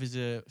live as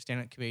a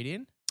stand-up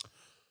comedian?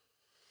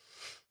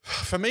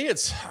 For me,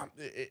 it's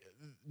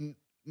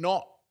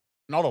not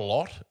a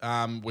lot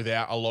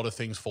without a lot of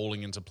things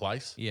falling into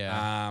place.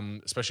 Yeah.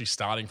 Especially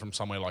starting from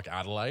somewhere like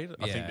Adelaide.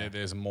 I think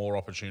there's more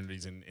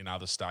opportunities in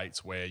other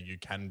states where you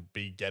can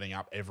be getting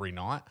up every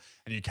night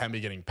and you can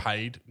be getting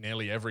paid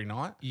nearly every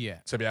night. Yeah.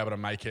 To be able to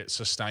make it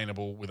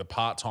sustainable with a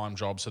part-time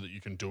job so that you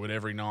can do it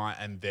every night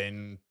and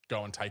then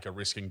go and take a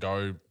risk and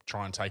go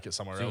try and take it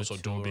somewhere else or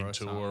do a big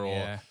tour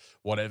or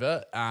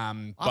whatever.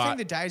 I think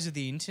the days of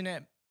the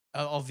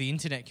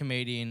internet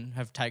comedian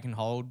have taken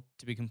hold,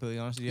 to be completely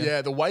honest with you.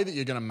 Yeah, the way that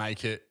you're going to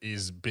make it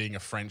is being a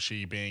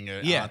Frenchie, being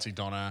a Auntie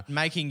Donna.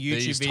 Making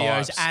YouTube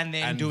videos and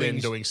then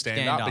doing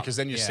stand-up, because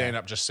then your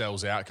stand-up just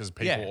sells out because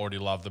people already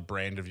love the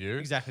brand of you.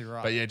 Exactly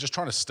right. But yeah, just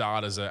trying to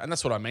start and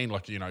that's what I mean,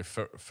 like, you know,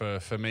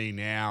 for me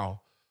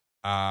now,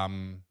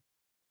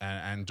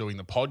 and doing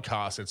the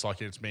podcast, it's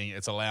like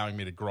it's allowing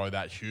me to grow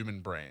that human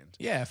brand.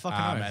 Yeah,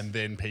 fucking and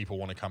then people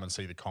want to come and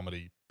see the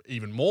comedy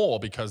even more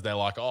because they're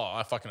like, oh,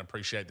 I fucking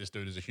appreciate this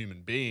dude as a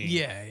human being.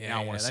 Yeah.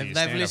 Now I want to see his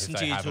They've stand-up listened if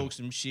to they you haven't. talk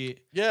some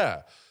shit.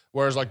 Yeah.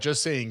 Whereas like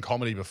just seeing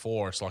comedy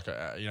before, it's like,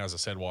 as I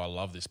said, why I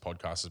love this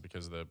podcast is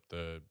because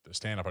the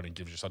stand-up only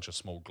gives you such a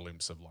small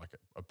glimpse of like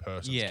a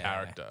person's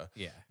character.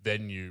 Yeah.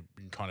 Then you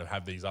kind of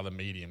have these other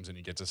mediums and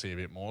you get to see a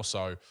bit more.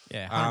 So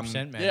Yeah,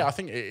 100%, man. Yeah, I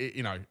think,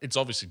 it's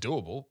obviously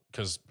doable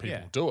because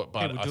people do it.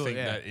 But People I do think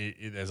it,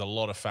 yeah. that there's a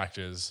lot of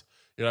factors.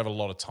 You don't have a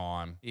lot of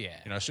time. Yeah.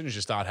 As soon as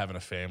you start having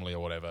a family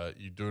or whatever,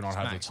 you do not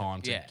have the Smacks it.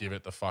 time to Yeah. give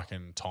it the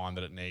fucking time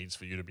that it needs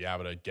for you to be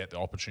able to get the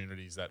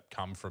opportunities that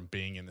come from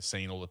being in the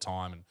scene all the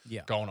time and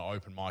Yeah. going to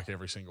open mic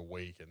every single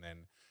week. And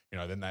then,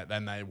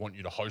 then they want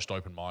you to host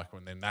open mic,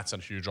 and then that's a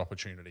huge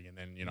opportunity. And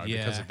then,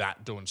 because of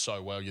that doing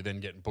so well, you're then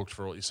getting booked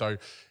for all. So,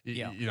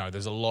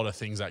 there's a lot of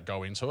things that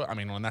go into it. I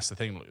mean, and that's the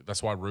thing.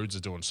 That's why Rudes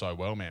is doing so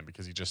well, man,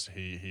 because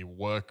he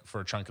work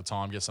for a chunk of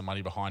time, get some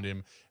money behind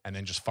him, and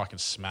then just fucking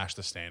smash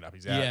the stand up.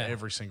 He's out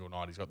every single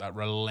night. He's got that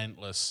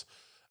relentless.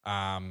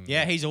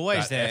 He's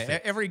always that there.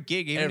 ethic. Every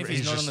gig, even if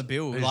he's not on the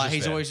bill, he's like just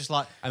he's there. always just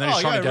like, And then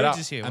he's trying to get Rhodes up.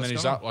 is here. And then What's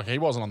he's going up. Like he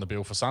wasn't on the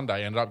bill for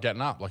Sunday, ended up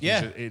getting up. Like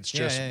it's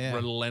just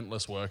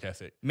relentless work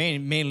ethic. Me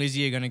and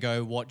Lizzie are going to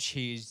go watch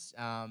his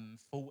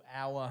full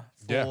hour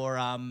for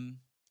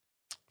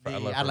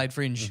the Adelaide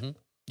Fringe. Mm-hmm.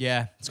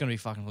 Yeah, it's going to be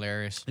fucking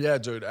hilarious. Yeah,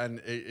 dude. And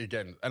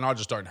again, I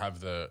just don't have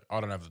the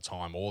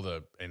time or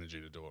the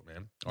energy to do it,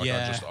 man. Like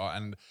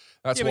and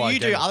that's Yeah, why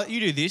but you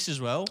do this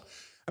as well.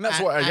 and that's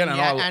why again,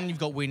 and you've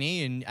got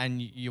Winnie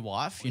and your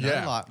wife, and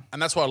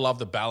that's why I love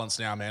the balance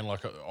now, man.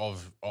 Like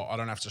I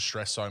don't have to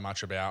stress so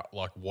much about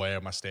like where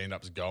my stand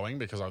up's going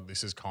because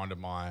this is kind of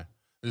my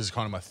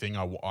thing.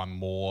 I'm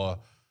more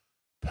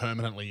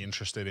permanently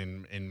interested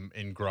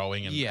in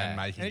growing and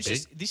making and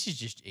big. this is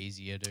just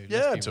easier, dude.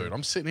 Yeah, dude.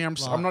 I'm sitting here.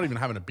 I'm not even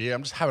having a beer.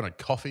 I'm just having a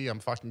coffee. I'm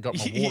fucking got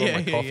my water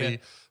and my coffee. Yeah.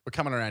 We're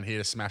coming around here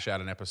to smash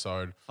out an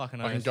episode. Fucking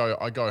I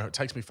go. It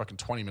takes me fucking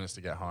 20 minutes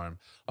to get home.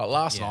 Like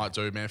last night,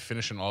 dude, man,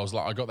 finishing.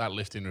 I got that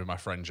lift in with my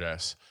friend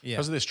Jess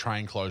because of this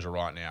train closure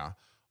right now.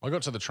 I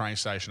got to the train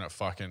station at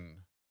fucking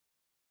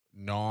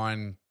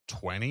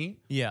 9:20.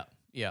 Yeah.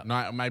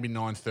 Maybe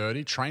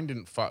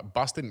 9:30.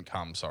 Bus didn't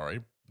come.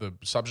 Sorry. The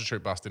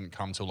substitute bus didn't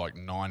come till like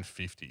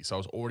 9:50. So I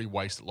was already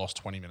lost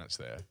 20 minutes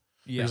there.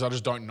 Yeah. Because I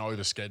just don't know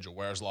the schedule.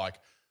 Whereas like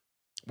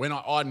when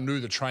I knew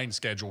the train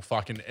schedule,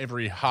 fucking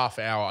every half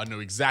hour, I knew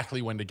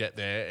exactly when to get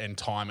there and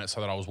time it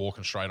so that I was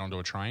walking straight onto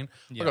a train.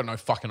 I got no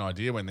fucking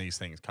idea when these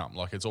things come.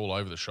 Like it's all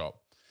over the shop.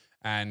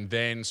 And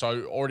then,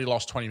 so already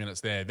lost 20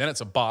 minutes there. Then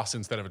it's a bus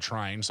instead of a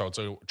train. So it's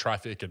a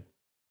traffic and,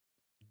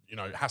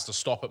 it has to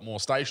stop at more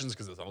stations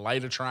because it's a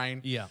later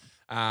train. Yeah.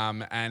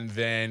 And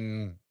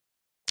then...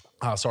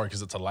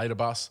 because it's a later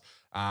bus.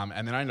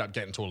 And then I ended up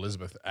getting to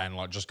Elizabeth and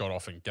like just got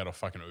off and get a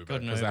fucking Uber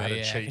because they had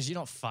a cheap. Because you're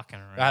not fucking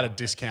around. They had a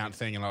discount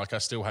thing, and like I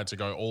still had to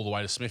go all the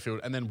way to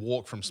Smithfield and then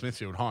walk from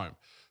Smithfield home.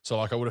 So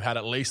like I would have had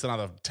at least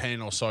another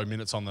 10 or so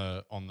minutes on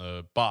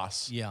the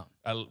bus. Yeah.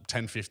 At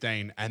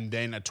 10:15, and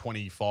then a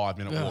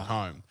 25-minute walk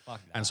home.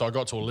 Fuck that. And so I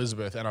got to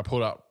Elizabeth and I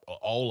put up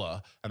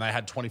Ola, and they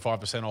had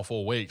 25% off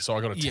all week. So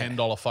I got a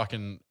 $10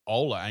 fucking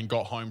Ola and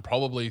got home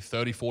probably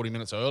 30, 40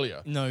 minutes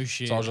earlier. No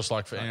shit. So I was just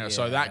like,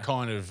 so that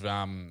kind of,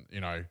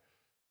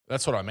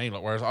 that's what I mean.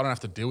 Like, whereas I don't have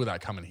to deal with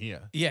that coming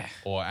here. Yeah.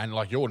 And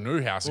like your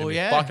new house, Well, be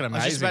fucking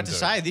amazing. I was just about to dude.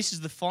 say, this is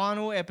the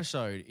final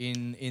episode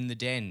in the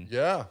den.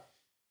 Yeah.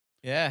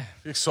 Yeah.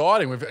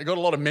 Exciting. We've got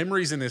a lot of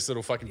memories in this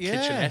little fucking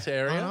kitchenette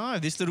area. I know.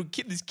 This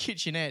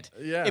kitchenette.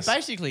 Yes. It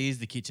basically is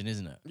the kitchen,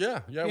 isn't it?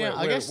 Yeah.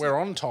 I guess we're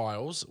on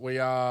tiles. We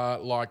are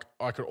like,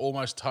 I could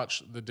almost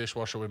touch the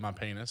dishwasher with my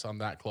penis. I'm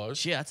that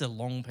close. Yeah, that's a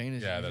long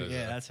penis. Yeah, that is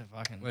that's a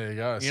fucking. There you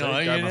go. See,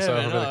 know, gave you myself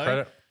a never bit of know.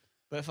 credit.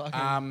 But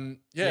fucking.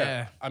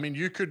 Yeah. I mean,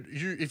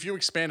 if you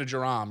expanded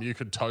your arm, you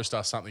could toast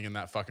us something in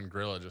that fucking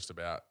griller just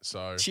about.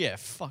 So. Yeah,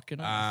 fucking.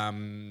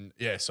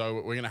 Yeah.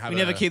 So we're gonna have. We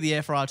never keep the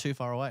air fryer too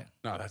far away.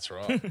 No, that's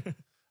right.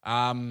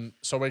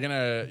 So we're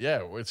gonna,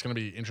 it's gonna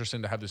be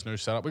interesting to have this new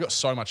setup. We got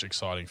so much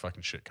exciting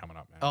fucking shit coming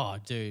up, man. Oh,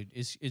 dude,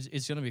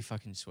 it's gonna be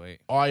fucking sweet.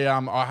 I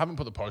haven't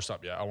put the post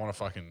up yet. I want to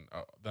fucking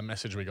the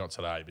message we got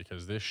today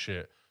because this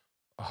shit.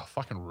 Oh,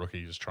 fucking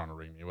rookie just trying to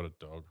ring me. What a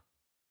dog.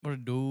 What a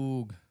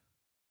dog.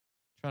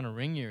 Trying to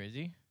ring you, is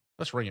he?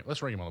 Let's ring him.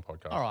 Let's ring him on the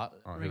podcast. All right,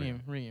 ring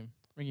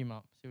him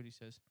up. See what he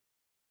says.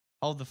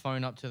 Hold the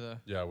phone up to the.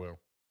 Yeah, I will.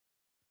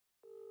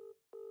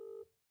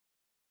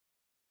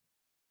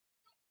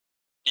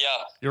 Yeah.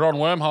 You're on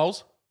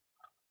Wormholes.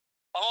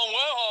 I'm on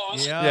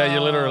Wormholes. Yeah, you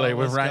literally.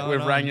 We've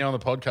what's rang you on the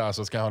podcast.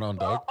 What's going on,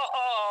 dog?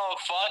 Oh,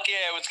 fuck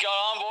yeah. What's going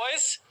on,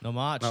 boys? Not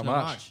much. Not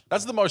much.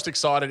 That's the most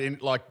excited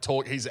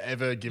talk he's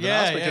ever given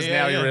Yeah, us yeah, because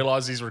yeah, now yeah. he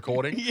realizes he's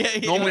recording. Yeah.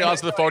 Normally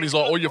answer the phone, he's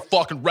like, "Oh, you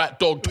fucking rat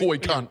dog toy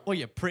cunt." Oh,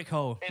 you prick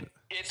hole.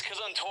 It's because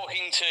I'm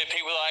talking to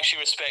people that I actually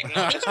respect,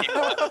 not just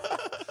people.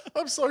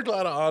 I'm so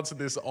glad I answered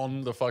this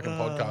on the fucking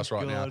podcast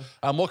right God.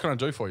 now. What can I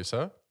do for you,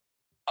 sir?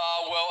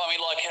 Well, I mean,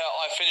 like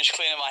I finished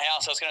cleaning my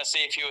house. I was going to see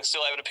if you were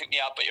still able to pick me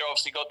up, but you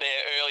obviously got there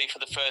early for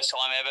the first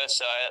time ever,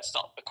 so that's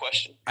not the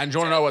question. And do you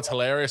want to know what's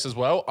hilarious as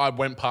well? I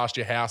went past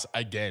your house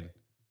again.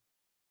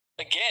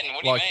 Again,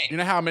 what Like, do you you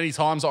mean? know how many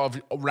times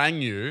I've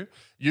rang you,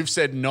 you've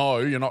said no,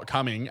 you're not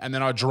coming, and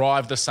then I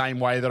drive the same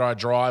way that I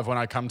drive when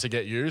I come to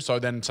get you. So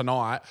then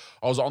tonight,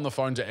 I was on the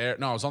phone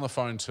to I was on the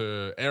phone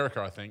to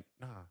Erica, I think.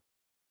 Nah.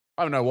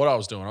 I don't know what I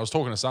was doing. I was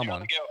talking to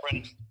someone.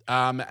 Girlfriend.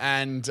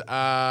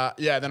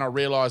 Then I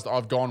realized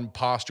I've gone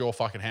past your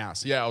fucking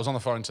house. Yeah, I was on the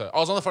phone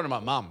to my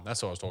mum.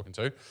 That's who I was talking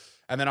to.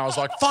 And then I was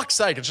like, fuck's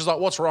sake. And she's like,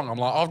 what's wrong? I'm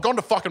like, I've gone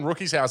to fucking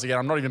Rookie's house again.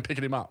 I'm not even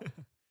picking him up.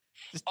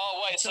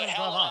 Oh, wait, so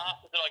how long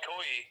after did I call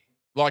you?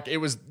 Like it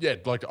was,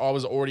 like I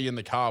was already in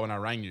the car when I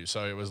rang you.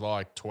 So it was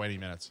like 20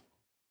 minutes.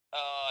 Oh,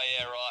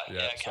 yeah,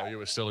 right. Yeah, okay. so you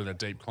were still in a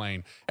deep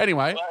clean.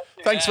 Anyway,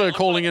 thanks for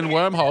calling in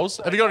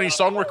Wormholes. Have you got any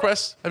song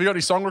requests?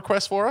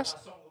 For us?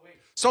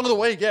 Song of the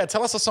week, yeah.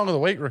 Tell us a song of the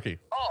week, Rookie.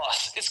 Oh,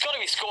 it's got to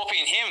be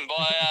Scorpion Hymn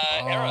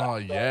by Era. Oh,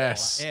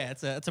 yes. Yeah,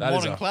 it's a That is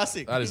modern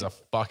classic. That is a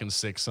fucking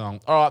sick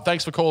song. All right,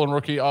 thanks for calling,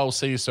 Rookie. I'll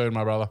see you soon,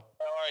 my brother.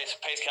 No worries.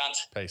 Peace,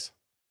 cunts. Peace.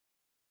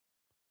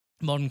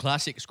 Modern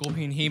classic,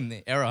 Scorpion Hymn,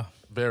 the Era.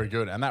 Very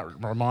good. And that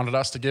reminded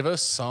us to give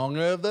us Song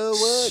of the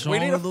Week. Song We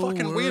need of the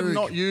we have week.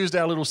 not used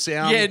our little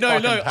sound. Yeah, no.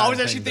 fucking I pad was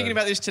actually thing, thinking dude.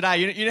 about this today.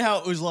 You know how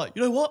it was like,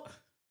 you know what?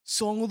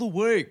 Song of the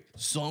week.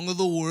 Song of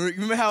the week.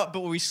 Remember how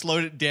but we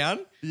slowed it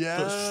down?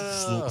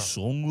 Yeah.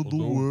 Song of the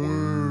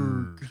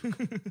week.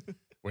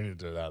 We need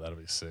to do that. That'll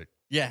be sick.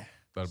 Yeah.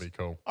 That'd be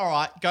cool. All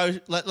right, go.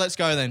 Let's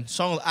go then.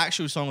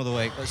 Actual song of the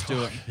week. Let's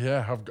do it.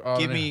 Yeah.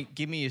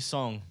 Give me your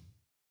song.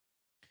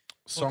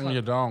 Song of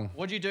your dong.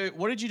 What did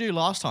you do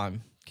last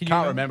time? Can you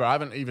Can't remember. I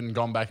haven't even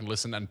gone back and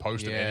listened and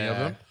posted any of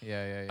them.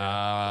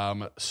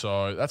 Yeah.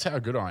 So that's how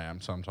good I am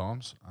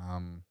sometimes.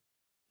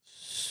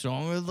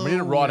 Song of the We need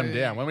to write them week.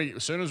 down.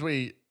 As soon as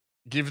we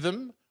give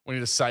them, we need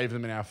to save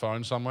them in our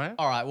phone somewhere.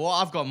 All right. Well,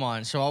 I've got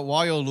mine. So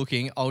while you're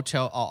looking, I'll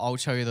tell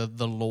you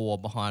the lore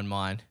behind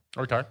mine.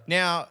 Okay.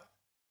 Now,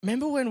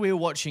 remember when we were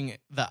watching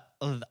the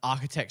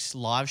Architects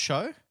live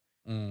show?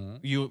 Mm.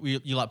 You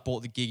like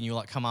bought the gig and you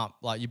like come up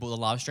like you bought the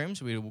live stream,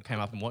 so we all came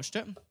up and watched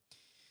it.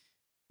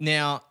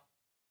 Now,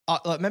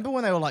 remember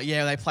when they were like,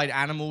 yeah, they played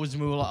Animals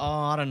and we were like, oh,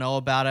 I don't know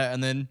about it,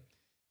 and then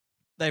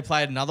they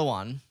played another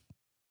one.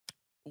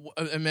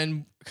 And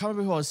then I can't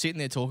remember who I was sitting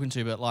there talking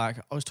to, but like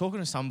I was talking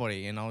to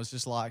somebody and I was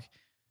just like,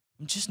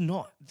 I'm just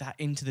not that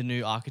into the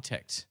new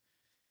Architects.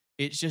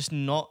 It's just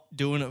not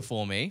doing it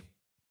for me,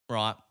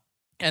 right?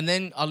 And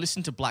then I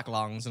listened to Black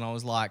Lungs and I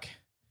was like,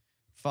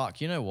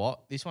 fuck, you know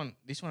what? This one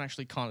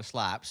actually kind of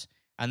slaps.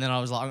 And then I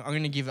was like, I'm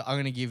gonna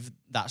give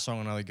that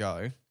song another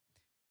go.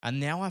 And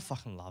now I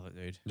fucking love it,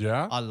 dude.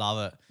 Yeah. I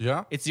love it.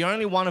 Yeah. It's the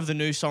only one of the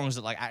new songs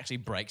that like actually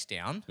breaks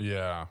down.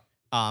 Yeah.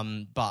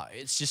 But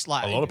it's just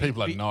like A lot of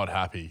people are not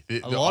happy. A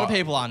lot of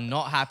people are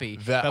not happy.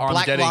 That But I'm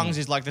Black getting- Lungs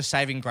is like the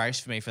saving grace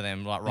for me for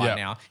them like right Yeah.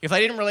 now. If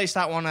they didn't release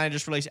that one, they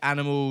just released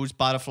Animals,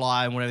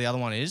 Butterfly, and whatever the other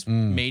one is,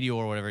 Meteor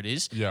or whatever it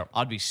is, Yeah.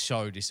 I'd be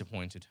so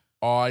disappointed.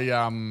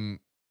 I'm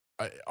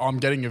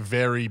getting a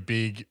very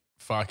big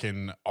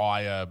fucking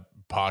Aya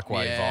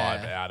Parkway Yeah,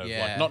 vibe out of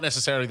yeah. like not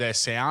necessarily their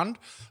sound,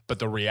 but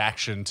the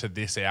reaction to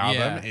this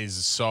album Yeah.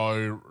 is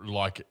so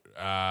like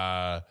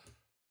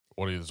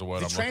what is the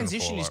word The I'm looking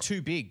transition for? is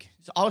too big.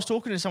 So I was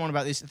talking to someone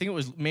about this. I think it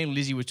was me and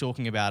Lizzie were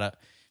talking about it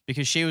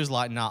because she was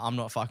like, nah, I'm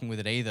not fucking with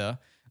it either.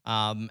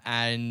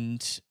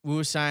 And we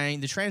were saying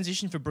the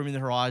transition for Bring Me the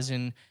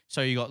Horizon.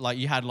 So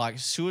you had like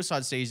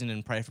Suicide Season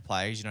and Pray for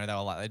Plagues, they were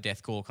like the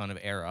deathcore kind of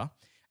era.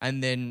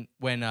 And then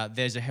when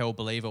There's a Hell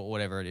Believer or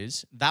whatever it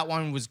is, that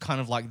one was kind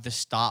of like the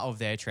start of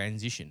their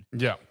transition.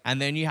 Yeah. And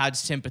then you had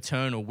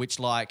Sempiternal, which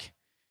like,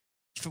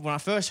 when I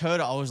first heard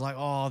it, I was like,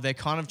 oh, they're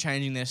kind of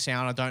changing their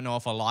sound. I don't know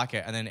if I like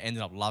it. And then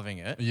ended up loving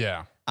it.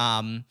 Yeah.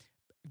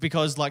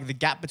 Because like the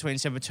gap between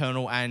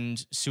Sempiternal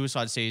and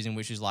Suicide Season,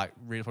 which is like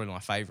really probably my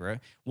favorite,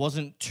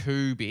 wasn't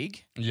too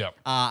big. Yeah.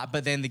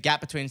 But then the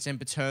gap between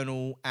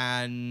Sempiternal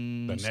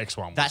and The next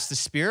one was That's the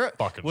Spirit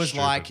fucking was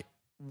stupid.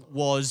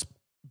 was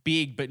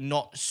big but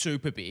not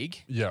super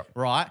big. Yeah.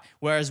 Right?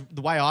 Whereas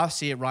the way I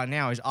see it right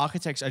now is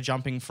Architects are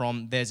jumping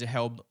from There's a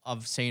Hell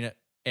I've Seen It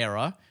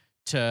era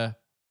to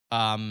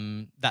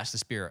That's the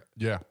Spirit.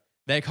 Yeah.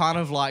 They're kind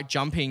of like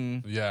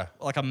jumping Yeah.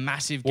 like a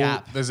massive Well,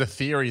 gap. there's a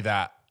theory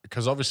that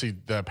because obviously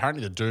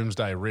apparently the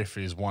Doomsday riff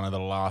is one of the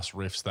last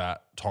riffs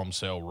that Tom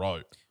Sell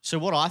wrote. So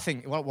what I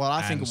think, what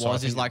I think And it so I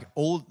was is think- like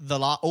all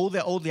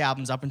the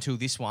albums up until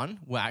this one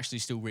were actually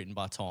still written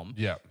by Tom.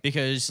 Yeah.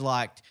 Because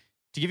like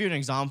to give you an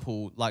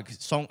example, like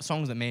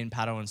songs that me and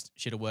Pato and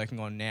shit are working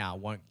on now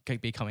won't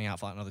be coming out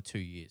for like another 2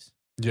 years.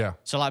 Yeah.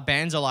 So like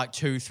bands are like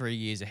 2-3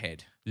 years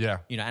ahead, Yeah.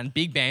 and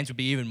big bands would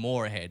be even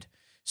more ahead.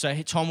 So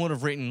Tom would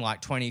have written like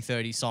 20,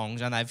 30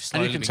 songs and they've And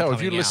slowly you can been tell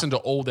if you coming listen out.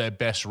 to all their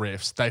best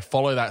riffs, they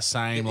follow that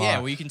same like. Yeah,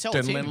 well, you can tell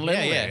it's him. Yeah.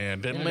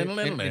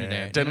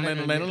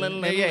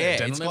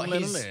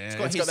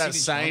 It's got that It's got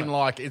same his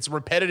like it's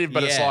repetitive,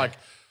 but it's Yeah. like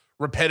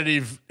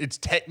repetitive. It's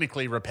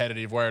technically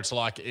repetitive, where it's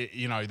like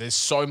there's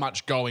so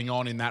much going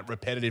on in that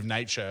repetitive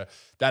nature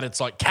that it's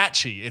like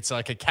catchy. It's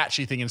like a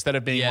catchy thing instead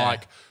of being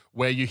like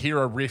where you hear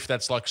a riff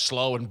that's like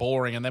slow and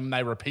boring, and then when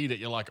they repeat it,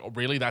 you're like, oh,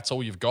 really? That's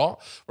all you've got?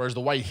 Whereas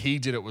the way he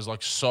did it was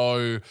like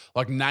so,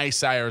 like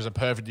Naysayer is a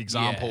perfect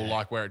example,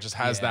 like where it just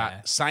has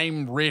that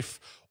same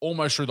riff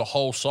almost through the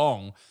whole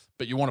song,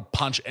 but you want to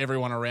punch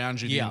everyone around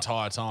you the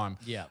entire time.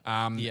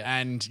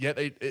 And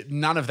yet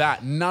none of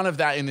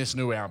that in this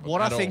new album.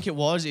 What I think it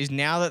was is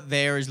now that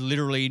there is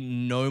literally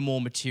no more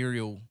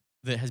material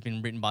that has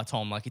been written by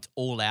Tom, like it's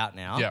all out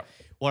now. Yeah.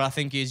 What I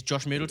think is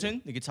Josh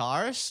Middleton, the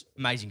guitarist,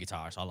 amazing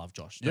guitarist. I love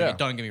Josh. Don't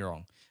get me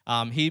wrong.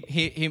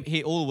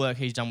 He all the work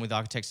he's done with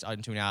Architects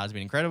until now has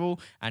been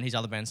incredible, and his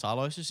other band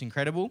Silosis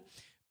incredible.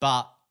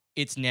 But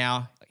it's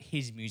now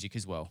his music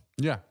as well.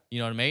 Yeah, you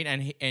know what I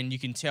mean. And you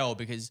can tell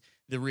because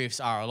the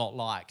riffs are a lot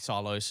like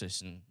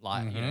Silosis and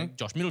like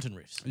Josh Middleton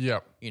riffs.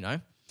 Yeah,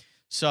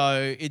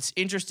 So it's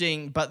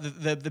interesting, but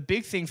the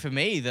big thing for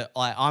me that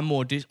I'm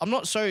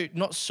not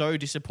so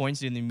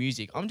disappointed in the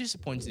music. I'm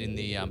disappointed in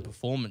the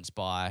performance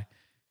by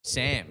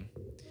Sam,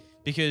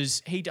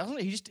 because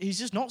he's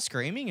just not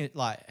screaming it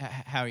like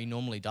how he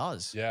normally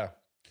does. Yeah,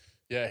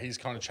 he's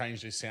kind of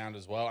changed his sound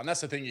as well, and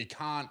that's the thing. You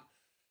can't,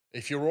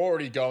 if you're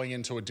already going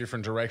into a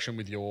different direction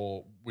with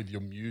your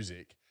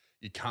music,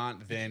 you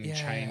can't then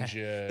change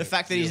your. The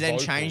fact that he's then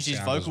changed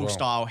his vocal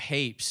style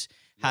heaps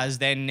has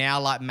then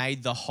now like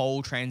made the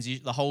whole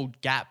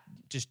gap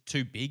just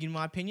too big, in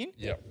my opinion.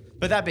 Yeah.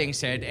 But that being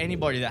said,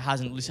 anybody that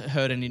hasn't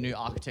heard any new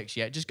Architects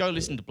yet, just go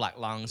listen to Black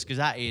Lungs, because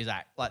that is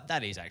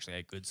actually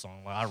a good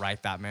song. Like, I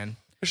rate that, man.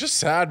 It's just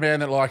sad, man,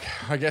 that like,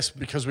 I guess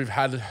because we've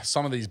had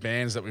some of these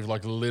bands that we've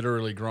like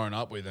literally grown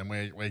up with, and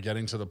we're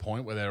getting to the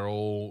point where they're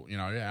all,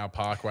 our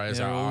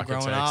Parkways, our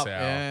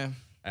Architects,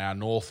 our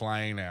North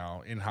Lane,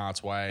 our In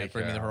Heart's Way.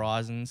 Bring Me the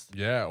Horizons.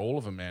 Yeah, all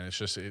of them, man. It's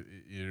just,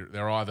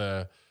 they're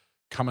either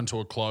coming to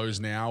a close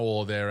now,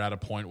 or they're at a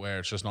point where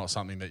it's just not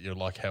something that you're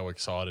like how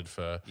excited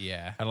for.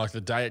 Yeah. And like the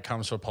day it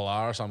comes for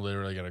Polaris, I'm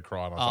literally going to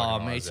cry my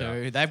fucking eyes out.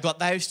 Me too.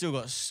 They've still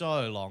got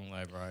so long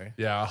though, bro.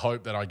 Yeah, I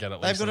hope that I get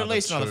They've got at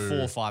least another 4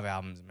 or 5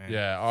 albums, man.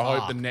 Yeah, I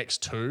hope the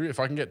next 2, if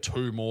I can get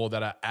 2 more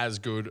that are as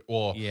good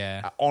or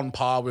on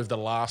par with the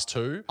last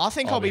 2. I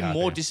think I'll be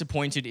more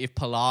disappointed if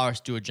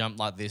Polaris do a jump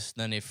like this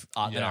than if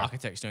than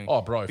Architects doing.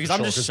 Oh, bro, because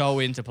I'm just so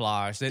into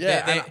Polaris.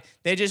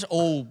 They're just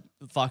all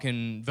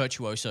fucking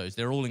virtuosos.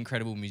 They're all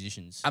incredible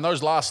musicians. And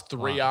those last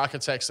 3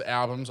 Architects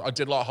albums, I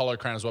did like Hollow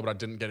Crown as well, but I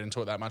didn't get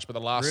into it that much. But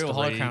the last 3,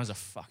 Hollow Crown is a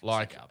fucking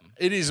sick album.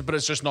 It is, but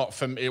it's just not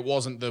for me. It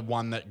wasn't the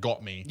one that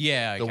got me.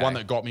 Yeah, the one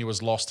that got me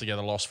was Lost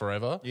Together, Lost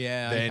Forever.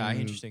 Yeah, then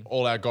interesting.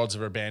 All Our Gods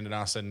Have Abandoned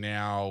Us, and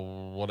now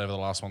whatever the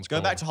last one's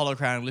called. Go back to Hollow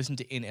Crown and listen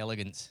to In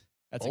Elegance.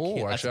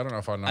 Actually, I don't know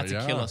if I know. That's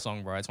a killer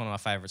song, bro. It's one of my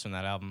favorites from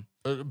that album.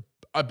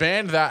 A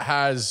band that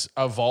has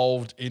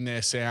evolved in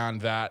their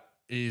sound that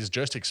is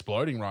just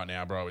exploding right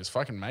now, bro, is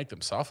fucking Make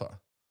Them Suffer.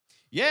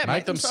 Yeah,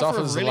 Make Them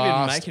Suffer is really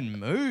been making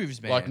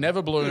moves, man. Like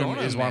Never Bloom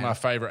is one of my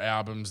favorite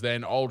albums.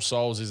 Then Old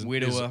Souls is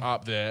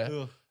up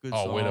there. Good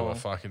song. Widower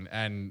fucking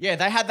and yeah,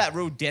 they had that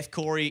real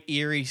deathcore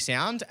eerie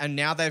sound, and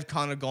now they've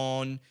kind of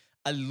gone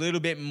a little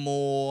bit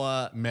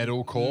more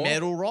metalcore,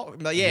 metal rock,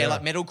 like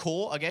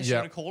metalcore, I guess you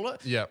want to call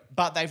it. Yeah,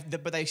 but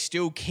they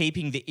still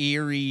keeping the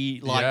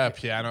eerie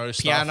pianos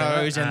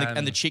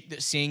and the chick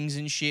that sings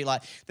and shit.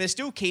 Like they're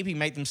still keeping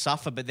Make Them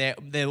Suffer, but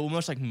they're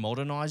almost like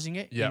modernizing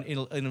it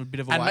in a bit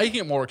of a way and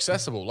making it more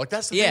accessible. Like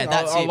that's the thing.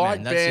 I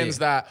like bands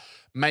that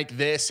make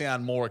their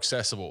sound more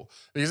accessible,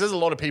 because there's a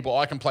lot of people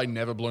I can play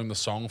Never Bloom the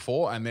song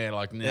for, and they're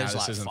like, nah,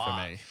 this isn't for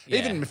me. Yeah.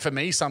 Even for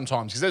me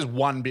sometimes, because there's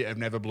one bit of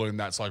Never Bloom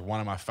that's like one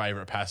of my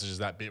favorite passages,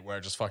 that bit where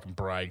it just fucking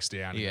breaks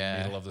down in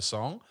the middle of the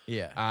song.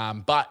 Yeah.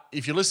 But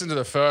if you listen to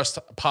the first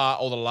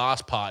part or the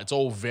last part, it's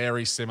all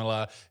very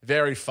similar,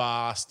 very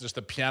fast, just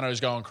the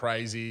piano's going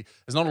crazy.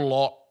 There's not a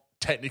lot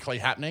technically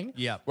happening.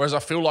 Yeah. Whereas I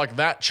feel like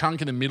that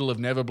chunk in the middle of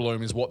Never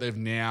Bloom is what they've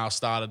now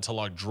started to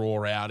like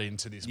draw out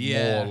into this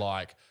more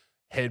like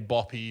head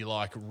boppy,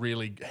 like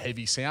really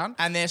heavy sound.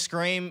 And his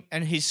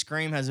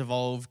scream has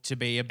evolved to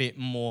be a bit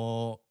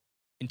more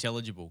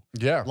intelligible.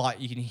 Yeah.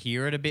 Like you can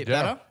hear it a bit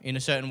better in a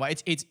certain way.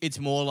 It's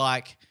more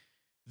like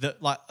the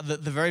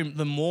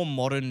more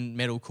modern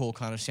metalcore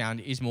kind of sound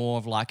is more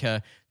of like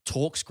a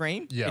talk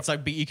scream. Yeah. It's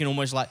like, but you can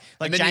almost like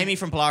Jamie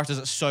from Polaris does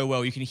it so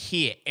well. You can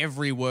hear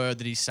every word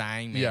that he's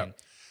saying, man. Yeah.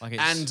 Like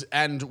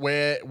and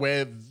where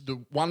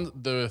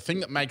the thing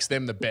that makes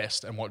them the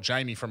best, and what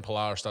Jamie from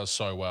Polaris does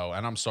so well,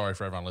 and I'm sorry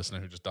for everyone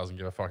listening who just doesn't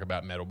give a fuck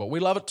about metal, but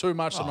we love it too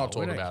much to not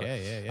talk about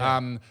it.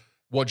 Yeah.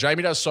 What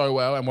Jamie does so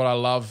well, and what I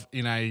love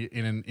in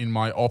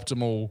my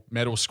optimal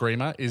metal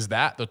screamer, is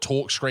that the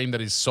talk scream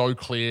that is so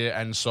clear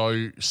and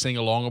so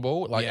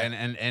sing-alongable,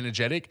 and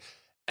energetic.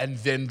 And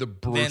then the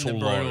brutal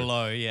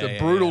low. The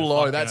brutal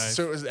low. That's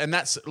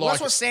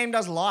what Sam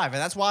does live,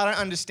 and that's why I don't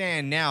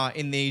understand now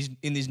in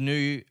this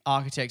new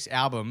Architects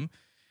album.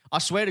 I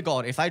swear to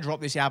God, if they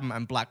drop this album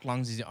and Black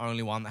Lungs is the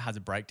only one that has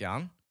a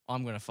breakdown,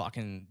 I'm gonna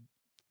fucking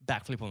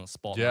backflip on the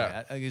spot.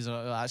 Yeah. Like, that's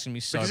going to be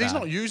so because bad. he's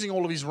not using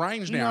all of his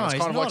range now. No, It's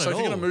he's kind of like, not so at if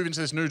you're going all. to move into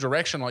this new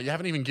direction, like you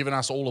haven't even given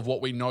us all of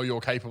what we know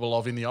you're capable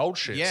of in the old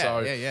shit. Yeah, so,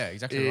 yeah,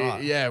 exactly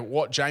right. Yeah,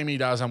 what Jamie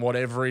does and what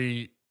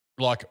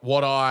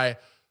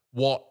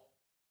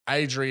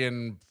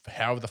Adrian,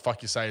 however the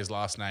fuck you say his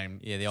last name,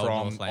 Yeah, the Old from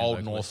North Lane Old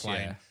vocalist, North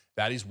Lane. yeah.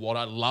 That is what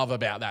I love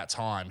about that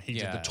time. He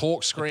did Yeah. the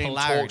talk The scream,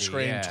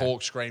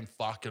 polarity,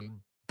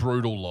 fucking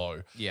brutal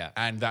low. Yeah.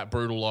 And that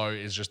brutal low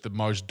is just the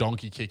most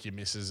donkey kick you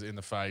misses in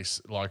the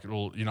face. Like,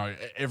 it'll, you know,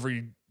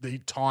 the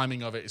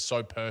timing of it is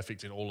so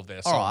perfect in all of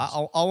their songs.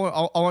 All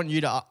right, I want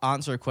you to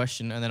answer a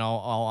question, and then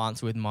I'll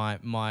answer with my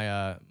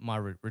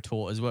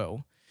retort as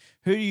well.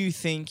 Who do you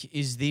think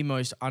is the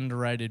most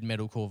underrated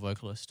metalcore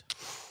vocalist?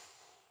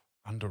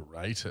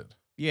 Underrated.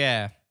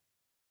 Yeah.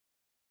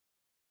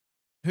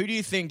 Who do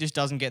you think just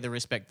doesn't get the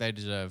respect they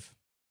deserve?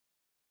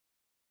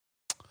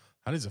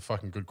 That is a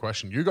fucking good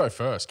question. You go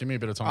first. Give me a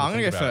bit of time. I'm to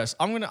gonna think go about first.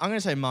 I'm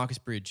gonna say Marcus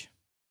Bridge.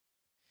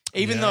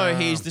 Even though Yeah.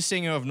 he's the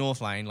singer of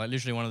North Lane, like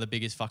literally one of the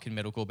biggest fucking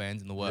metalcore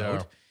bands in the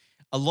world, Yeah.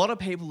 a lot of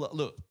people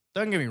look.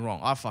 Don't get me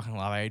wrong. I fucking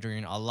love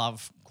Adrian. I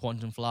love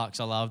Quantum Flux.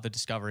 I love the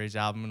Discoveries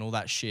album and all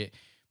that shit.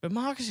 But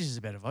Marcus is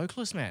a better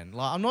vocalist, man.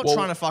 Like I'm not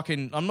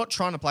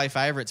trying to play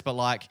favorites, but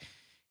like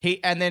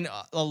and then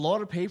a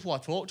lot of people I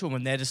talk to them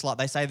and they're just like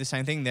they say the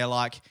same thing. They're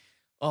like,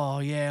 oh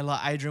yeah, like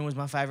Adrian was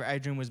my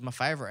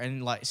favorite,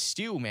 and like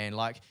still, man,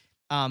 like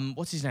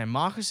what's his name?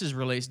 Marcus has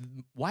released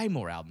way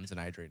more albums than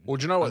Adrian. Well,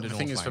 do you know what under the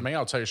thing North is for Lane. me?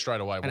 I'll tell you straight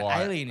away And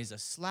why. Alien is a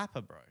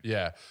slapper, bro.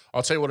 Yeah.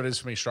 I'll tell you what it is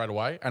for me straight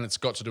away, and it's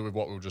got to do with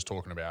what we were just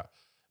talking about.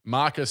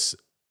 Marcus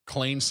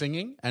clean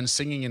singing and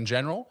singing in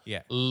general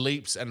Yeah.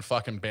 leaps and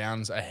fucking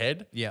bounds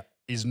ahead. Yeah.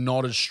 Is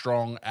not as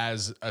strong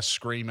as a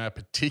screamer,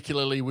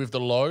 particularly with the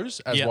lows,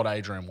 as Yep. what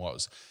Adrian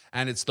was.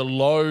 And it's the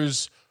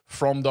lows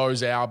from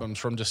those albums,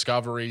 from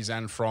Discoveries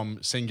and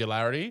from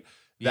Singularity,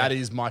 that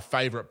is my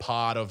favorite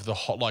part of the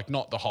whole, like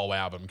not the whole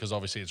album, because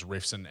obviously it's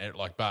riffs and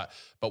like, but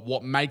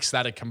what makes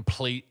that a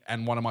complete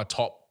and one of my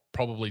top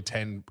probably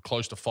 10,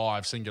 close to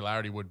 5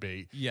 Singularity would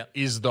be, Yep.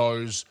 is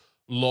those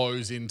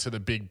lows into the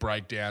big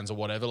breakdowns or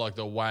whatever, like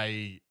the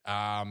way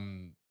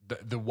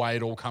the way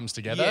it all comes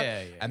together.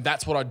 Yeah, yeah. And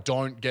that's what I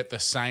don't get the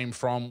same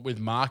from with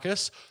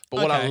Marcus.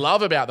 But what I Okay.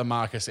 love about the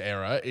Marcus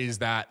era is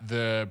that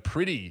the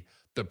pretty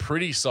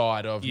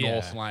side of Yeah.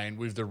 North Lane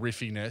with the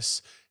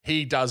riffiness,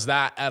 he does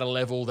that at a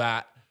level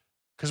that,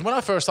 because when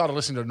I first started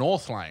listening to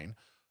North Lane,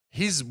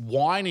 his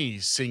whiny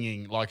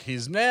singing, like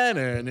his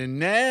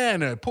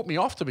na put me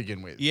off to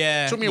begin with.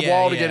 Yeah, Took me a yeah,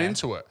 while to get yeah.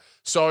 into it.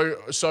 So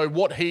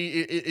what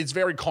it's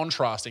very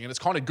contrasting, and it's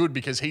kind of good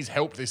because he's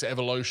helped this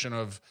evolution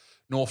of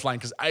North Lane,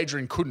 because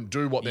Adrian couldn't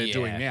do what they're Yeah,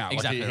 doing now.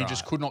 exactly Like he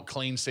just right. could not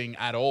clean sing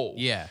at all.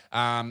 Yeah.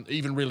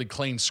 Even really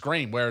clean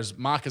scream, whereas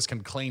Marcus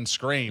can clean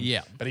scream,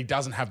 Yeah. but he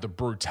doesn't have the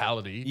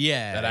brutality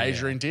Yeah, that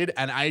Adrian did.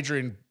 And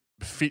Adrian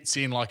fits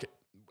in like,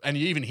 and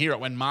you even hear it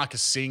when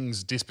Marcus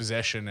sings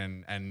Dispossession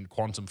and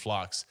Quantum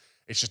Flux.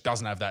 It just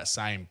doesn't have that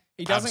same.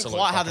 He doesn't absolute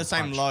quite have fucking the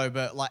same punch. low,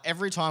 but like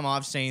every time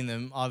I've seen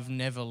them, I've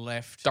never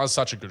left. Does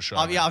such a good show.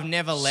 man. I've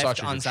never Such left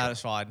a good show.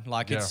 unsatisfied.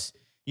 Like Yeah. it's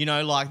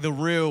like the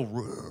real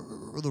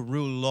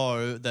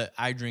low that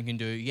Adrian can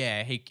do.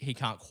 Yeah, he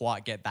can't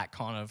quite get that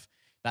kind of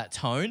that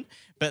tone,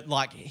 but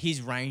like his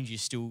range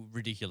is still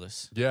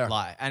ridiculous. Yeah.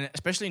 like and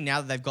especially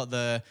now that they've got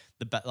the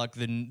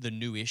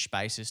newish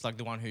bassist, like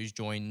the one who's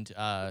joined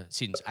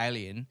since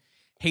Alien.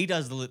 He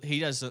does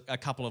a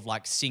couple of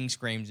like sing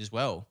screams as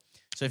well.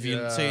 So if you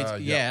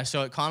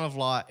so it kind of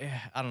like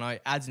I don't know,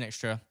 adds an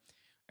extra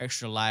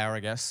layer, I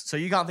guess. So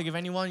you can't think of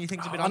anyone you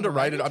think is a bit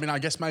underrated. I mean, I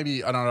guess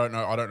maybe I don't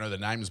know the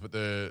names, but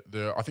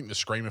the I think the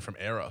screamer from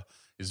Error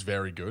is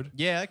very good.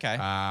 Yeah, okay.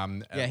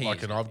 he like,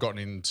 is. and I've gotten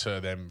into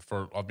them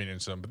I've been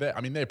into them, but they're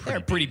They're pretty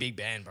a pretty big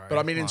band, bro. But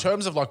I mean, in Like,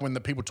 terms of like when the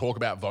people talk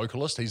about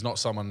vocalist, he's not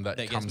someone that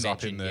That gets comes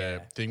up in mentioned, the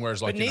yeah. thing.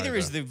 Whereas like, but neither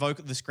is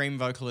the scream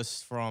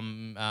vocalist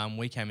from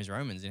We Came as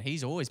Romans, and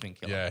he's always been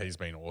killer. yeah, he's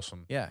been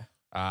awesome. Yeah.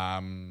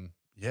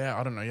 Yeah,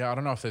 I don't know. Yeah, I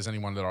don't know if there's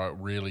anyone that I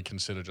really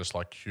consider just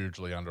like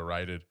hugely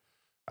underrated.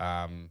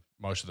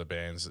 Most of the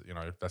bands,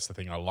 that's the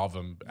thing. I love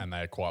them, and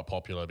they're quite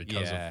popular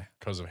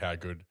because of how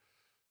good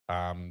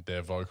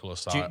their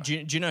vocalists are. Do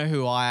you know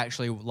who I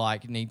actually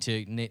like need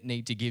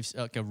to give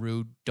like a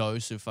real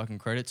dose of fucking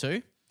credit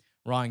to?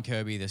 Ryan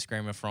Kirby, the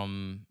screamer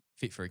from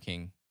Fit for a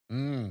King.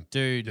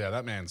 Dude, Yeah,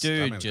 that man's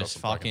dude, got just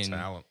some fucking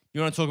talent.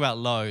 You want to talk about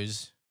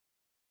lows?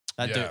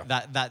 That Yeah. dude,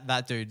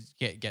 that dude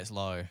gets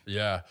low.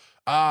 Yeah.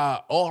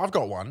 I've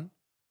got one.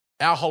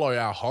 Our Hollow,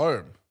 Our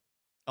Home.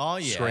 Oh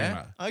yeah.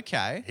 Screamer.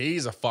 Okay.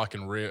 He's a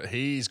fucking real.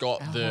 He's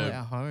got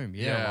Our home.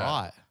 Yeah,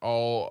 right.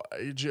 Oh,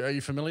 are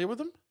you familiar with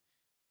them?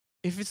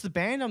 If it's the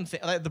band,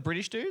 like the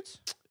British dudes.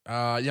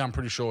 Yeah, I'm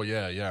pretty sure.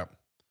 Yeah.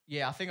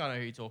 Yeah, I think I know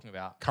who you're talking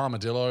about.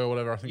 Carmadillo or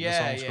whatever. I think the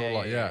song's called.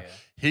 Like, yeah.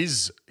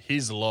 His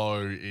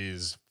low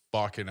is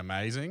fucking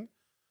amazing.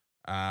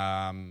 Yeah,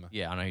 I know who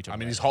you're talking I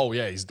mean, about. his whole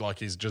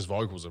his just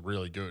vocals are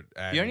really good.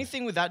 And The only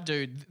thing with that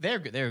dude, they're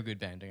a good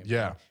band. Don't get me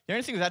Yeah. wrong. The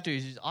only thing with that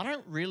dude is I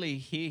don't really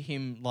hear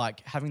him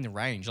like having the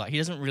range. Like he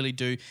doesn't really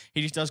do.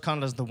 He just does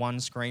the one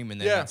scream and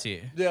then that's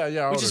it. Yeah, I Which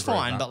would is agree with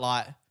fine, that. but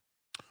like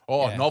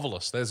Oh, Yeah.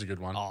 Novelist. There's a good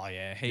one. Oh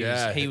yeah,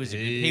 Yeah, he was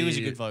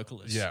a good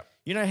vocalist. Yeah.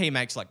 You know he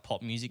makes like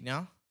pop music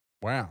now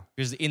Wow.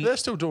 because in They're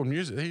still doing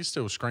music. He's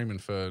still screaming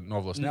for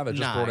Novelist. Now they've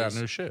just Nah, brought out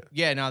he's- new shit.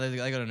 yeah, no, they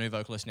got a new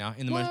vocalist now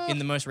in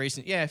the most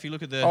recent. Yeah, if you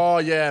look at the Oh,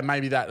 yeah,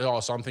 maybe that. Oh,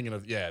 so I'm thinking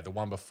of, the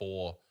one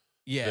before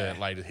yeah. the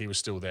latest. He was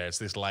still there. It's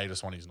this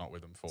latest one he's not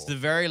with them for. The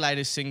very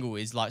latest single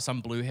is like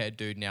some blue haired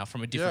dude now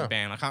from a different Yeah.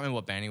 band. I can't remember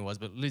what band he was,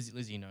 but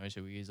Lizzie knows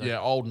who he is. Yeah,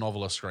 old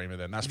Novelist screamer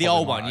then. That's the probably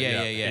old my- one.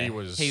 Yeah.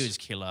 He was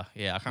killer.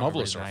 Yeah, I can't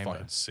Novelists remember are his a name.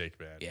 fucking But sick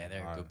band. yeah,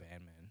 they're man. a good band,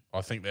 man. I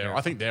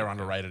think they're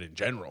underrated in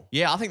general.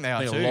 Yeah, I think they are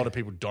I think too. a lot of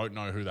people don't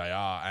know who they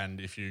are, and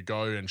if you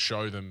go and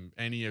show them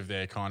any of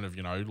their kind of,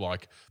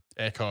 like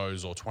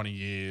Echoes or 20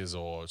 Years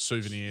or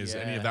Souvenirs,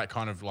 any Yeah. of that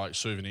kind of like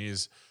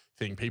souvenirs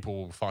thing, people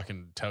will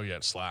fucking tell you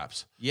it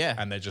slaps. Yeah,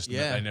 And they just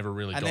yeah. they never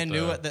really and got they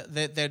knew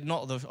the, it. They're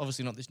not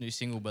obviously not this new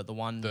single, but the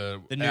one the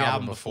new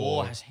album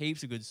before has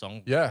heaps of good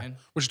songs. Yeah, man.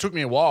 which took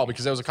me a while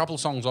because there was a couple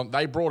of songs on.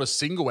 They brought a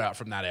single out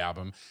from that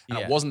album, and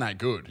Yeah. it wasn't that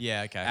good.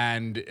 Yeah, okay.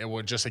 And it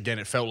was just again,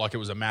 it felt like it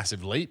was a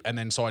massive leap. And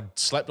then so I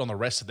slept on the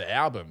rest of the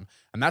album,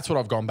 and that's what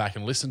I've gone back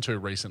and listened to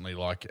recently.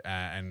 Like,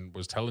 and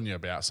was telling you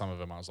about some of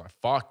them. I was like,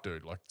 "Fuck,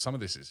 dude! Like, some of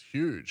this is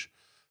huge."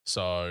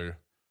 So,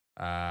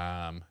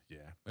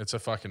 it's a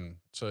fucking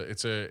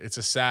it's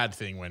a sad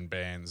thing when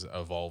bands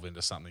evolve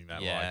into something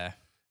that like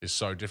is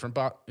so different.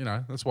 But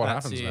that's what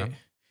That's happens, it. man.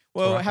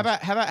 Well, what how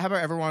about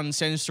everyone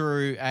sends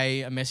through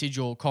a message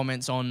or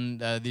comments on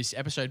this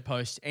episode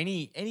post?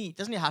 Any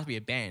doesn't have to be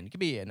a band. It could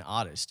be an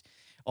artist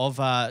of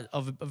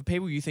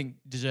people you think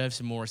deserve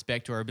some more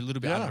respect or are a little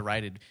bit Yeah.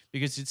 underrated,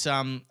 because it's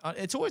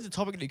always a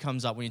topic that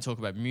comes up when you talk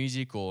about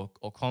music or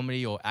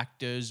comedy or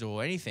actors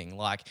or anything.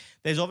 Like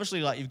there's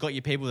obviously like you've got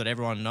your people that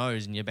everyone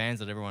knows and your bands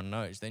that everyone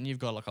knows. Then you've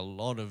got like a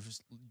lot of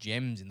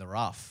gems in the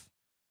rough.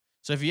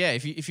 So if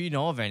you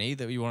know of any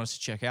that you want us to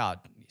check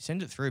out,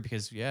 send it through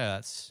because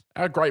that's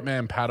Our great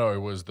man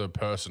Pato was the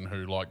person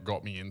who like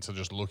got me into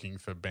just looking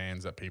for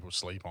bands that people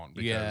sleep on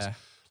because Yeah.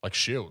 like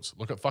Shields.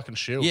 Look at fucking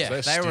Shields. Yeah,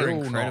 They're they were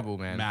still incredible,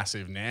 not man.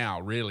 massive now,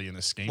 really, in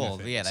the scheme of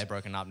things. yeah, they've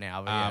broken up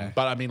now. But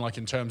But I mean, like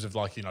in terms of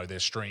like their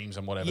streams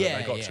and whatever Yeah,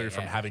 they got yeah, to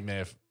from yeah. having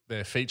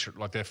their feature,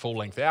 like their full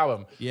length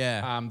album.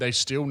 Yeah. They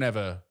still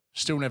never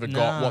got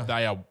Nah. what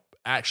they are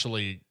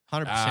actually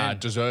 100%.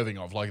 deserving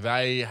of. Like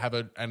they have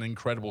an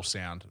incredible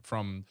sound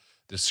from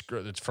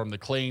the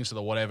cleans to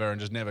the whatever, and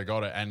just never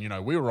got it. And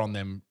we were on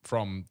them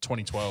from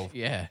 2012.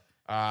 yeah.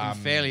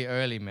 Fairly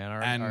early, man.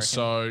 I And reckon.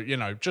 so,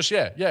 just,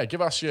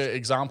 give us your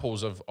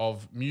examples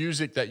of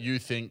music that you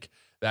think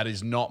that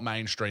is not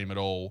mainstream at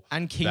all.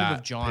 And Kingdom that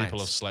of Giants. people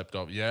have slept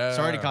off. Yeah.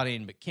 Sorry to cut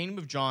in, but Kingdom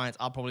of Giants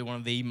are probably one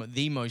of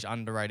the most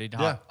underrated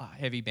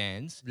heavy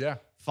bands. Yeah.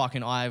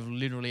 Fucking I've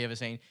literally ever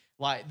seen.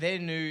 Like their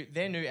new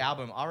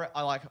album.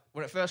 I like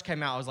when it first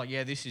came out. I was like,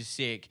 yeah, this is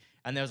sick.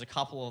 And there was a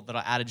couple that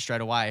I added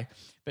straight away.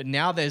 But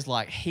now there's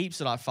like heaps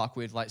that I fuck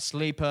with, like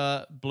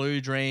Sleeper,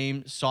 Blue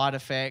Dream, Side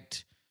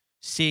Effect,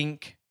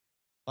 Sync,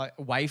 like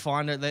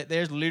Wayfinder.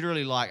 There's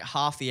literally like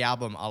half the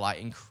album are like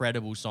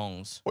incredible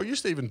songs. Well, I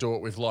used to even do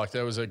it with like,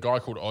 there was a guy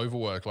called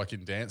Overwork, like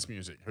in dance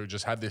music, who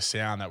just had this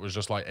sound that was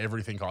just like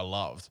everything I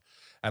loved.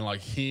 And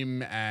like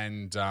him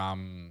and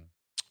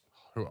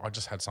who I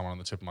just had someone on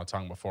the tip of my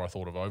tongue before I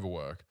thought of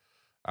Overwork.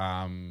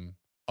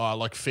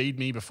 Like Feed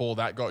Me before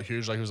that got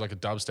huge. Like he was like a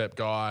dubstep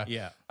guy.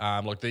 Yeah.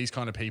 Like these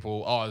kind of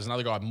people. Oh, there's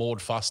another guy, Maud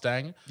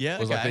Fustang. Yeah,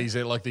 Was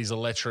okay. like these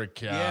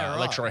electric Yeah, right.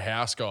 electro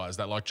house guys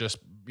that like just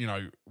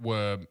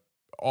were.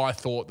 I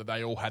thought that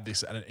they all had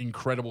this an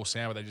incredible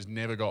sound, but they just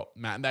never got.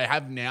 And they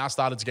have now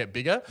started to get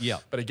bigger. Yeah.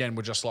 But again,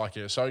 we're just like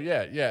you. So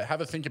yeah. Have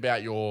a think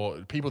about your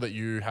people that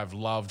you have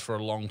loved for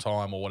a long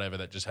time or whatever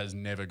that just has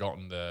never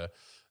gotten the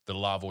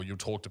love, or you'll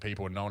talk to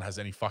people and no one has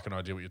any fucking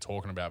idea what you're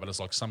talking about, but it's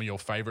like some of your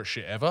favorite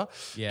shit ever.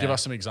 Yeah. Give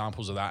us some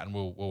examples of that and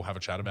we'll have a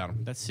chat about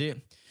them. That's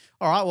it.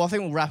 All right. Well, I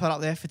think we'll wrap it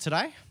up there for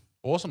today.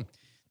 Awesome.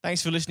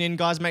 Thanks for listening,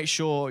 guys. Make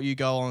sure you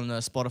go on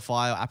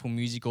Spotify or Apple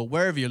Music or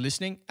wherever you're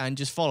listening and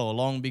just follow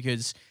along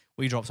because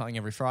we drop something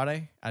every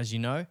Friday, as you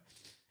know.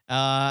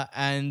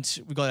 And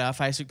we've got our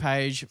Facebook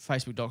page,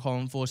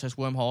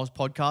 facebook.com/wormholes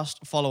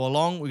podcast. Follow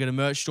along. We've got a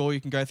merch store.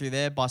 You can go through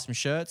there, buy some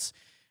shirts.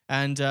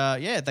 And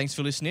thanks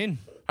for listening.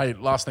 Hey,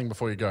 last thing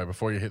before you go,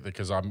 before you hit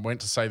because I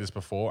went to say this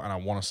before and I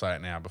want to say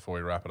it now before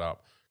we wrap it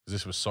up because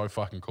this was so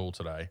fucking cool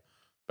today.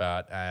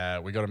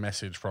 But we got a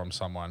message from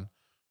someone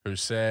who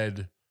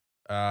said,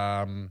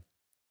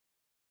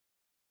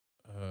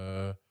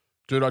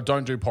 dude, I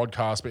don't do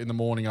podcasts, but in the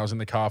morning I was in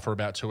the car for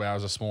about 2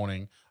 hours this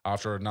morning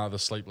after another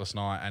sleepless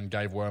night and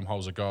gave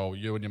Wormholes a go.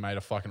 You and your mate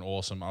are fucking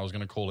awesome. I was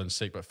going to call in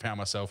sick, but found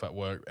myself at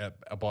work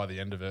by the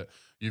end of it.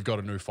 You've got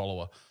a new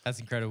follower. That's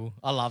incredible.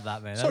 I love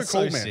that, man. So That's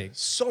cool, so man. sick.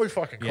 So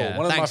fucking cool. Yeah,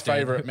 One of thanks, my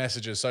dude. favorite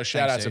messages. So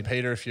shout Thanks, out to dude.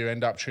 Peter if you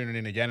end up tuning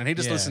in again. And he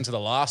just Yeah. listened to the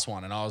last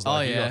one, and I was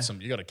like, yeah.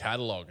 you got a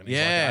catalog, and he's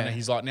Yeah. like, and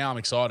he's like, now I'm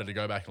excited to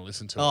go back and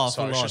listen to it. Oh,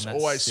 So full it's on. just That's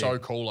always so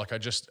sick. cool. Like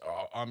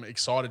I'm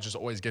excited, just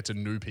always get to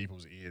new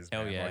people's ears,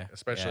 Hell man. yeah. Like,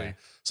 especially Yeah.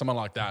 someone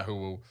like that who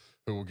will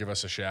who will give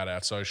us a shout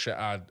out. So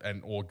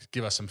or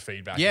give us some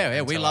feedback. Yeah,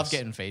 and we tell love us.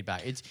 getting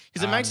feedback. It's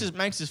because it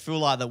makes us feel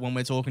like that when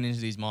we're talking into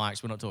these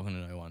mics, we're not talking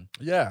to no one.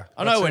 Yeah,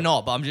 I know that's we're it.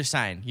 not, but I'm just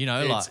saying,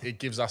 It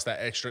gives us that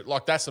extra,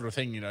 like that sort of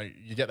thing.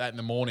 You get that in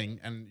the morning,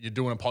 and you're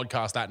doing a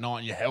podcast that night,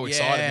 and you're hell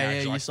excited. Yeah, now, 'cause yeah,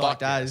 you're you're like, psyched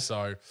fuck yeah. as.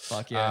 So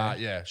Fuck yeah.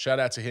 yeah. Shout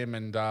out to him,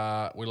 and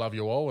we love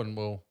you all, and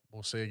we'll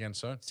see you again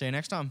soon. See you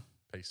next time.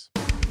 Peace.